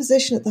formal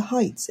position at the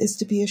heights is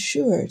to be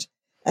assured,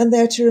 and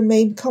they're to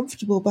remain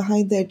comfortable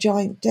behind their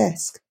giant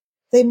desk,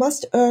 they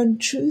must earn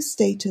true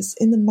status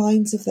in the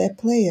minds of their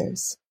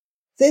players.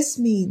 This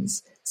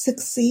means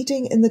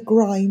succeeding in the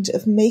grind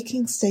of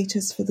making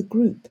status for the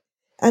group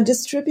and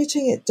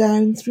distributing it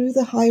down through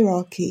the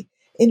hierarchy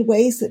in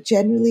ways that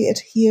generally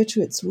adhere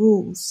to its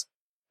rules.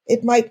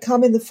 It might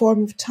come in the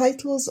form of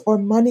titles or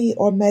money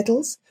or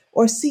medals,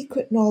 or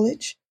secret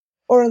knowledge,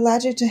 or a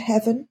ladder to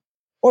heaven,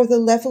 or the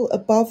level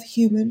above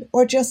human,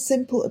 or just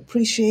simple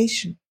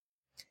appreciation.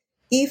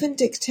 Even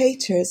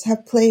dictators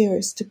have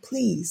players to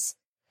please.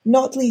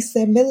 not least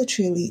their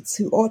military elites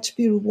who ought to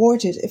be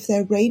rewarded if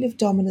their reign of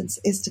dominance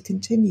is to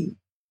continue.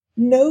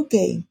 No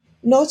game,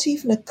 not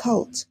even a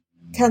cult,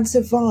 can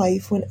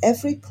survive when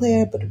every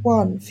player but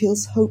one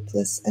feels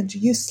hopeless and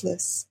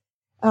useless.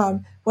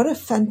 What a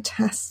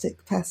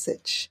fantastic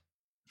passage.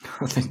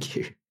 Oh, thank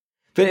you.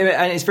 But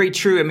and it's very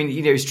true. I mean,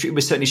 it's true. It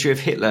was certainly true of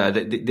Hitler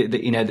that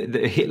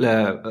the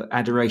Hitler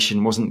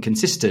adoration wasn't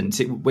consistent.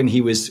 When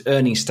he was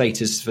earning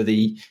status for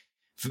the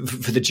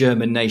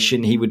German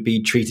nation, he would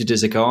be treated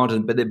as a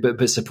god,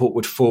 but support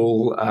would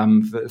fall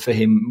for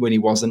him when he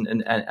wasn't,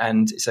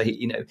 and so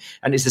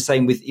and it's the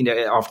same with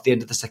after the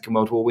end of the Second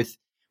World War with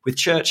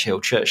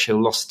Churchill.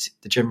 Churchill lost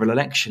the general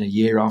election a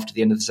year after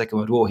the end of the Second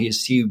World War. He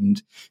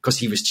assumed, because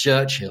he was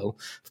Churchill,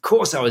 of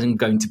course I'm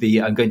going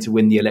to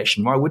win the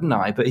election. Why wouldn't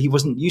I? But he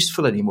wasn't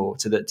useful anymore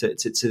to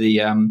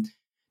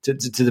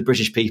the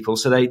British people.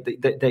 So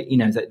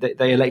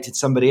they elected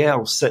somebody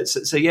else.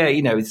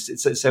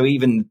 So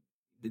even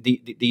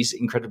these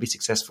incredibly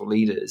successful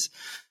leaders,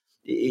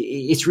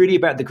 it's really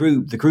about the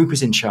group. The group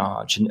is in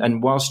charge,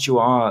 and whilst you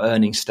are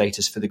earning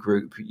status for the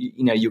group,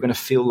 you're going to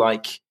feel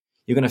like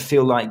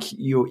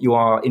you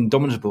are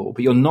indomitable,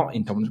 but you're not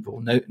indomitable.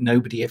 No,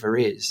 nobody ever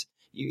is.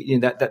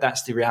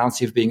 That's the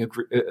reality of being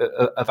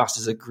of us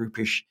as a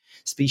groupish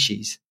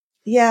species.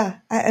 Yeah,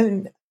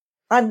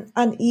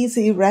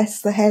 uneasy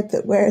rests the head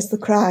that wears the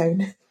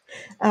crown.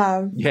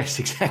 Yes,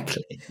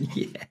 exactly.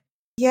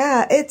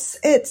 Yeah, it's.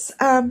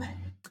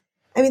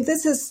 I mean,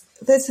 this is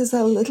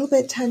a little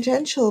bit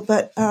tangential,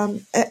 but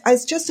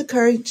it's just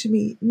occurring to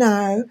me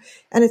now,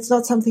 and it's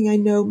not something I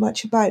know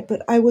much about.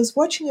 But I was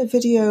watching a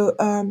video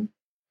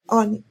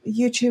on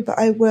YouTube.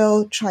 I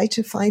will try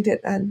to find it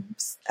and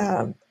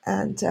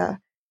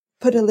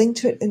put a link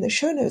to it in the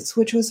show notes,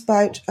 which was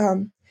about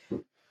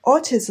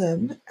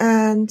autism.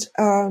 And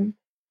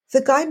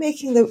the guy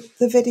making the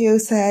video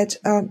said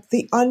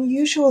the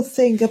unusual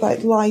thing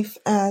about life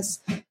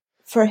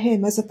for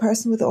him as a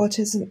person with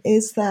autism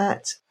is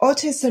that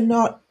autists are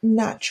not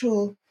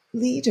natural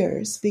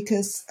leaders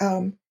because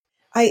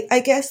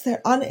I guess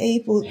they're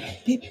unable to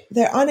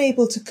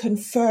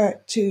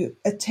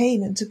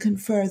attain and to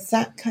confer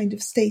that kind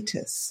of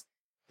status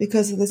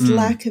because of this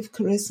lack of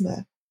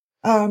charisma,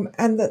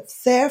 and that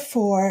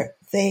therefore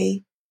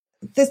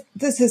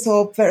this is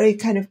all very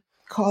kind of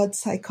cod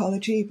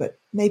psychology, but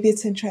maybe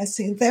it's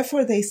interesting.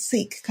 Therefore, they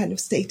seek kind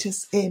of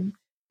status in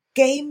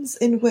games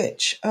in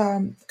which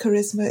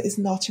charisma is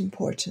not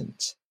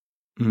important.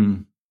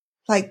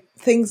 Like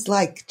things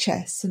like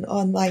chess and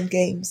online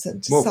games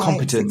and more science,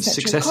 competence,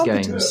 success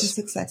games.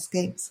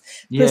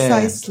 Yeah.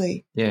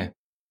 Precisely. Yeah,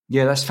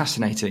 that's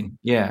fascinating.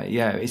 Yeah,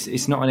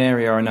 it's not an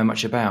area I know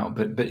much about,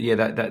 but yeah,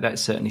 that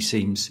certainly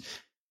seems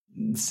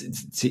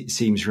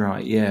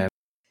right. Yeah.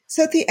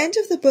 So at the end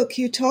of the book,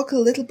 you talk a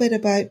little bit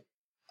about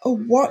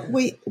what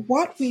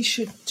we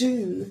should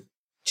do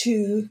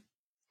to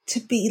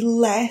be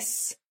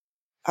less.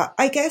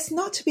 I guess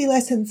not to be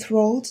less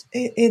enthralled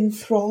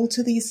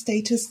to these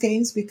status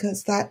games,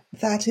 because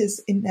that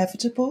is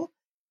inevitable,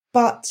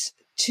 but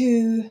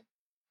to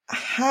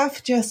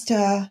have just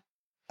a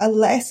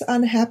less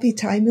unhappy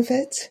time of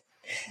it.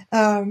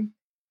 And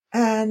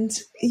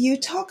you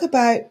talk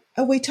about,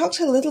 we talked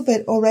a little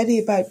bit already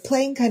about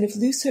playing kind of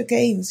looser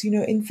games,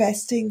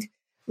 investing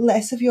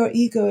less of your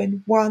ego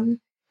in one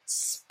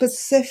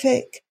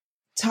specific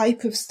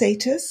type of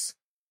status.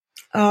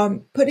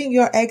 Putting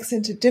your eggs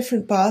into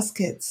different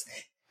baskets,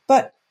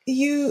 but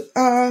you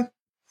have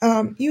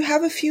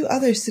a few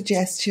other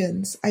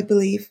suggestions, I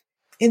believe,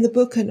 in the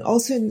book, and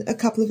also in a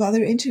couple of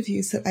other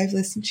interviews that I've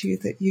listened to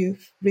that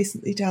you've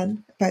recently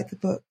done about the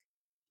book.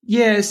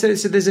 Yeah, so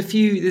there's a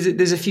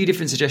few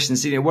different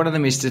suggestions. One of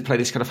them is to play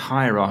this kind of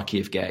hierarchy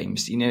of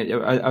games.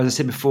 As I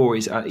said before,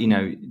 is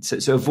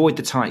so avoid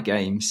the tight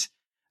games.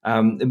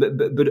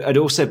 But I'd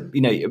also,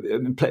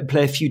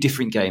 play a few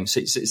different games.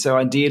 So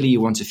ideally,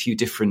 you want a few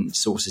different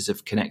sources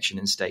of connection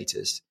and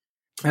status.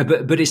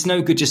 But it's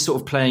no good just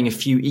sort of playing a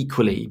few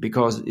equally,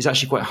 because it's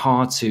actually quite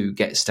hard to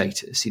get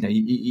status.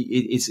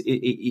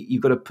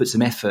 You've got to put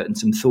some effort and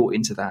some thought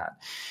into that.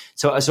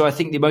 So I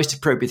think the most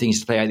appropriate thing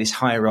is to play out this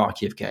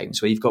hierarchy of games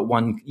where you've got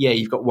one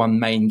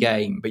main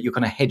game, but you're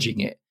kind of hedging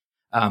it.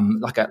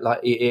 You've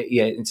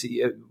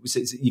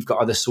got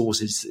other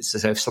sources.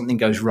 So if something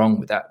goes wrong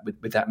with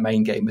that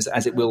main game,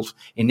 as it will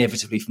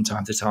inevitably from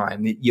time to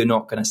time, you're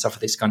not going to suffer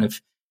this kind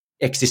of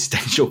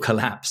existential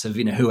collapse of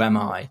who am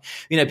I?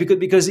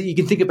 Because you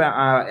can think about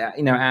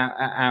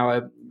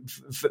our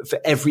for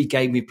every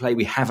game we play,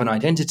 we have an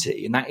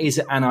identity, and that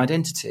is an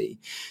identity.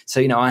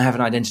 So I have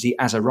an identity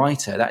as a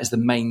writer. That is the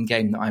main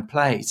game that I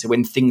play. So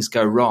when things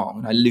go wrong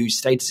and I lose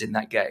status in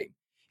that game,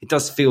 it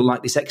does feel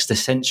like this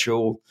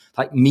existential,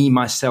 like me,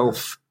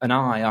 myself, and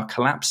I are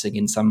collapsing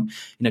in some,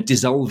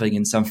 dissolving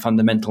in some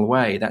fundamental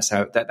way. That's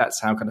how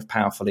kind of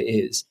powerful it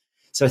is.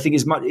 So I think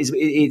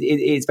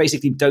it's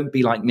basically don't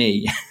be like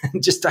me,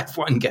 just have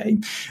one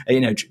game,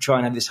 try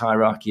and have this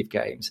hierarchy of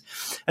games.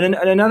 And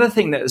another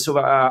thing that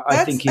sort of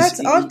I think is...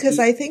 That's odd, because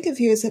I think of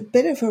you as a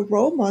bit of a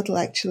role model,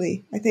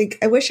 actually.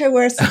 I wish I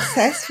were as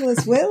successful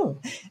as Will.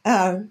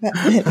 Oh,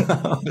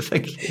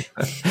 thank you.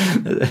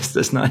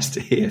 That's nice to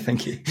hear.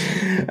 Thank you.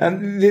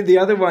 The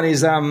other one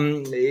is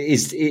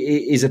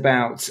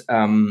about...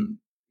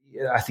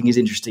 I think is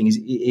interesting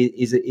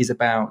is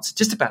about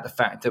the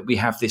fact that we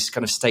have this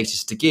kind of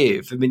status to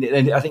give. I mean,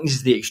 and I think this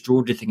is the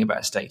extraordinary thing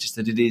about status,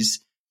 that it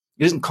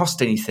doesn't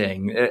cost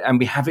anything, and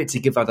we have it to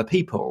give other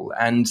people.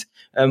 And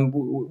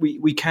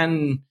we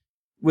can.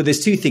 Well,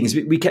 there's two things.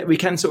 We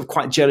can sort of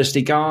quite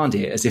jealously guard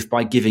it, as if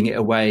by giving it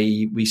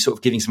away, we sort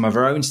of giving some of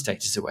our own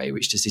status away,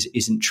 which just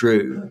isn't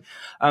true.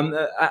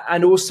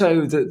 And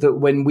also that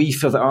when we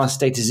feel that our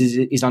status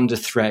is under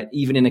threat,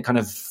 even in a kind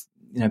of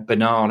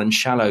banal and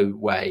shallow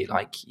way,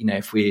 like,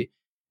 if we're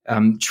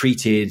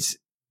treated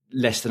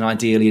less than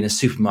ideally in a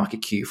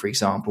supermarket queue, for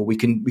example,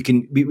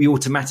 we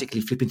automatically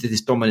flip into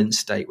this dominant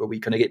state where we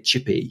kind of get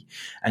chippy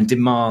and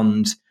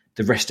demand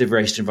the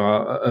restoration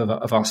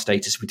of our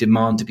status. We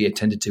demand to be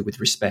attended to with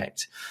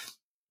respect.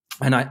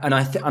 And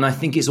I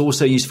think it's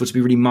also useful to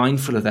be really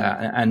mindful of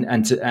that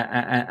and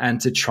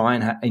to try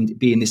and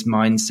be in this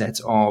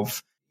mindset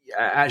of,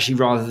 actually,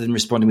 rather than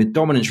responding with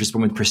dominance,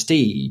 respond with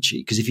prestige.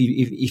 Because if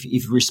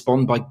you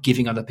respond by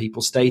giving other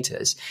people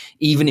status,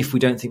 even if we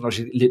don't think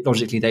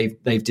logically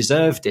they've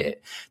deserved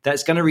it,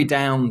 that's going to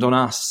redound on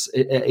us.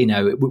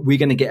 We're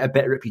going to get a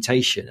better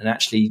reputation. And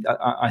actually,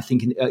 I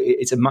think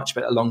it's a much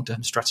better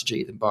long-term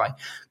strategy than by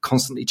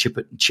constantly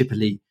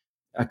chippily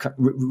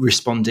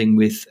responding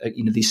with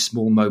these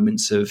small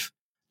moments of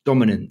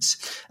dominance.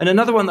 And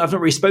another one that I've not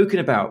really spoken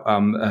about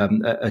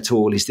at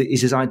all is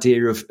this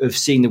idea of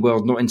seeing the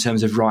world not in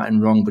terms of right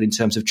and wrong, but in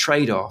terms of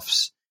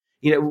trade-offs.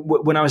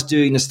 When I was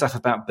doing the stuff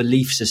about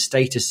beliefs as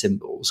status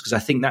symbols, because I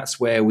think that's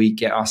where we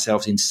get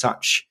ourselves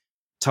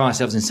tie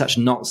ourselves in such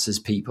knots as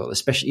people,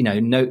 especially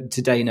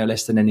today no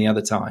less than any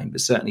other time,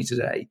 but certainly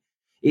today.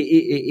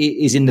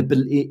 Is in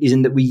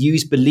that we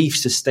use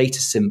beliefs as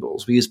status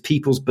symbols. We use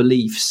people's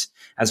beliefs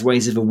as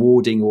ways of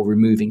awarding or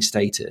removing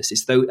status.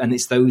 It's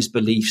those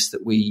beliefs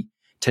that we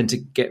tend to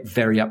get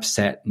very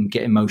upset and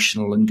get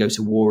emotional and go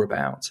to war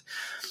about.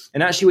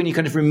 And actually, when you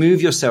kind of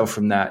remove yourself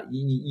from that,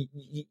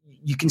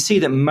 you can see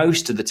that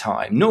most of the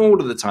time, not all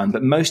of the time,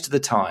 but most of the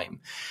time,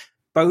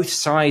 both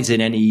sides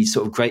in any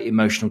sort of great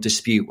emotional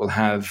dispute will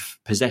have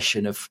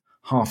possession of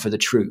half of the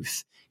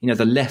truth.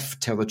 The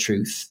left tell the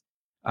truth,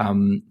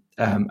 and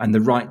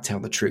the right tell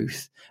the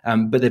truth.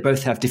 But they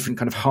both have different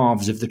kind of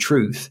halves of the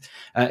truth,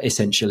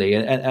 essentially,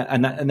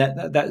 and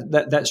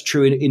that's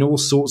true in all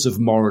sorts of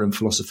moral and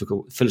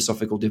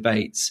philosophical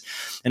debates.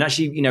 And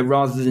actually,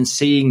 rather than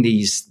seeing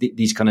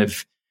these kind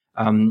of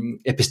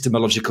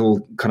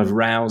epistemological kind of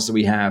rows that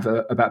we have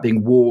about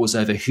being wars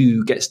over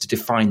who gets to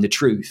define the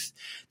truth,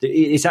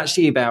 it's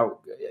actually about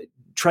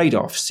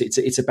trade-offs.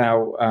 It's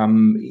about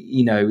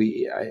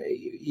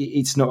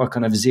it's not a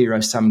kind of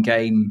zero-sum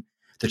game.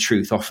 The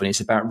truth often it's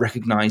about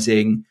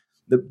recognizing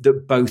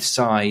that both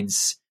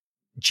sides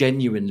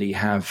genuinely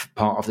have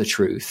part of the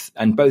truth,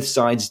 and both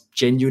sides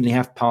genuinely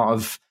have part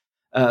of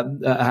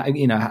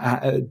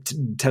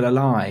tell a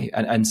lie,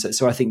 and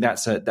so I think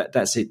that's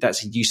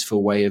a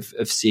useful way of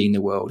seeing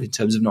the world, in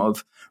terms of not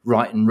of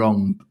right and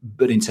wrong,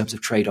 but in terms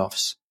of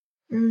trade-offs.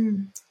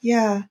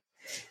 Yeah,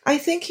 I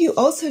think you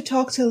also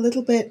talked a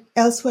little bit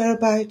elsewhere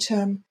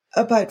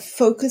about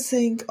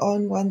focusing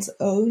on one's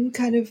own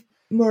kind of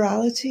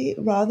morality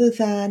rather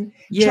than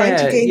trying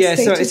to gain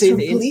status from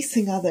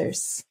policing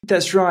others.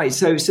 That's right.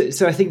 So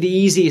I think the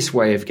easiest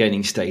way of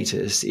gaining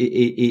status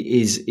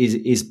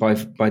is by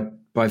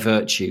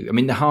virtue. I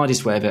mean, the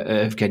hardest way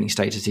of gaining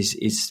status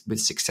is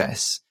with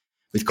success,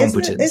 with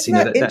competence. Isn't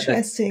that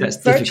interesting? That's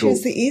virtue difficult.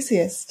 Is the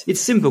easiest.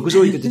 It's simple, because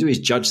all you've got to do is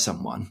judge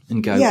someone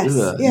and go,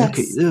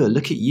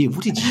 look at you.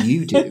 What did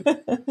you do?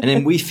 And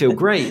then we feel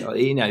great,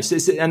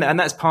 and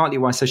that's partly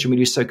why social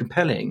media is so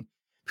compelling.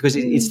 Because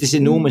it's this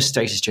enormous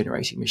status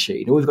generating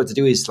machine. All we've got to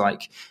do is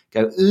like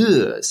go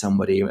at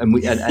somebody, and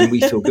we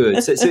feel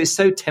good. So it's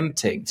so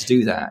tempting to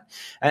do that.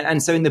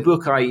 And so in the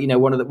book,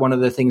 one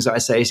of the things that I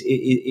say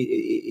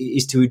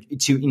is to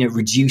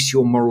reduce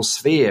your moral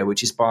sphere,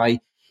 which is by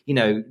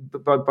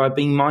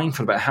being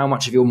mindful about how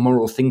much of your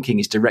moral thinking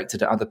is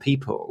directed at other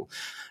people,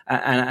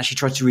 and actually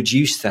try to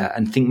reduce that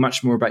and think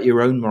much more about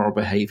your own moral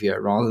behavior,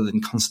 rather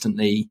than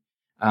constantly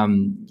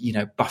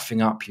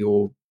buffing up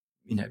your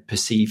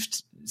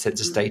perceived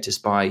sense of status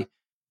by,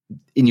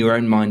 in your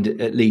own mind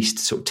at least,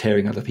 sort of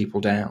tearing other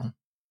people down.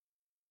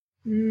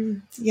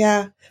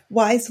 Yeah,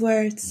 wise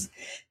words.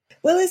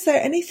 Well, is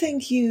there anything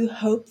you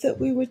hope that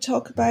we would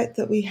talk about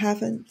that we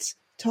haven't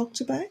talked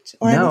about?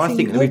 No, I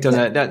think that we've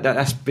done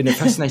that's been a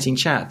fascinating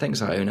chat.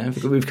 Thanks, Iona.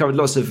 We've covered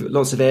lots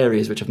of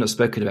areas which I've not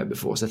spoken about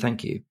before, so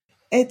thank you.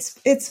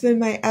 It's been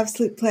my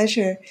absolute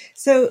pleasure.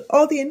 So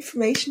all the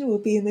information will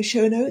be in the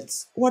show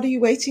notes. What are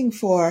you waiting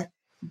for?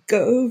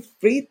 go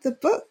read the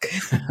book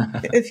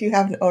if you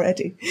haven't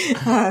already.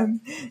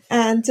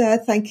 And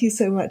thank you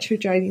so much for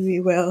joining me,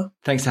 Will.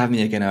 Thanks for having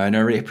me again, Owen. I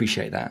really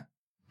appreciate that.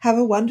 Have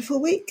a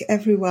wonderful week,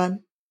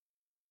 everyone.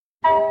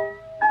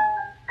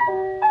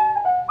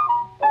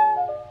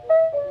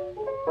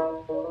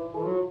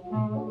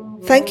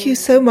 Thank you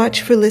so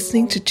much for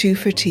listening to Two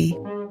for Tea.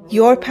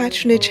 Your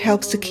patronage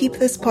helps to keep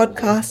this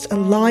podcast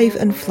alive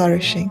and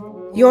flourishing.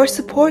 Your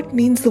support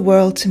means the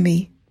world to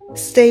me.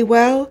 Stay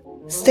well,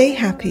 stay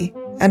happy,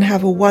 and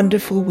have a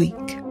wonderful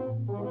week.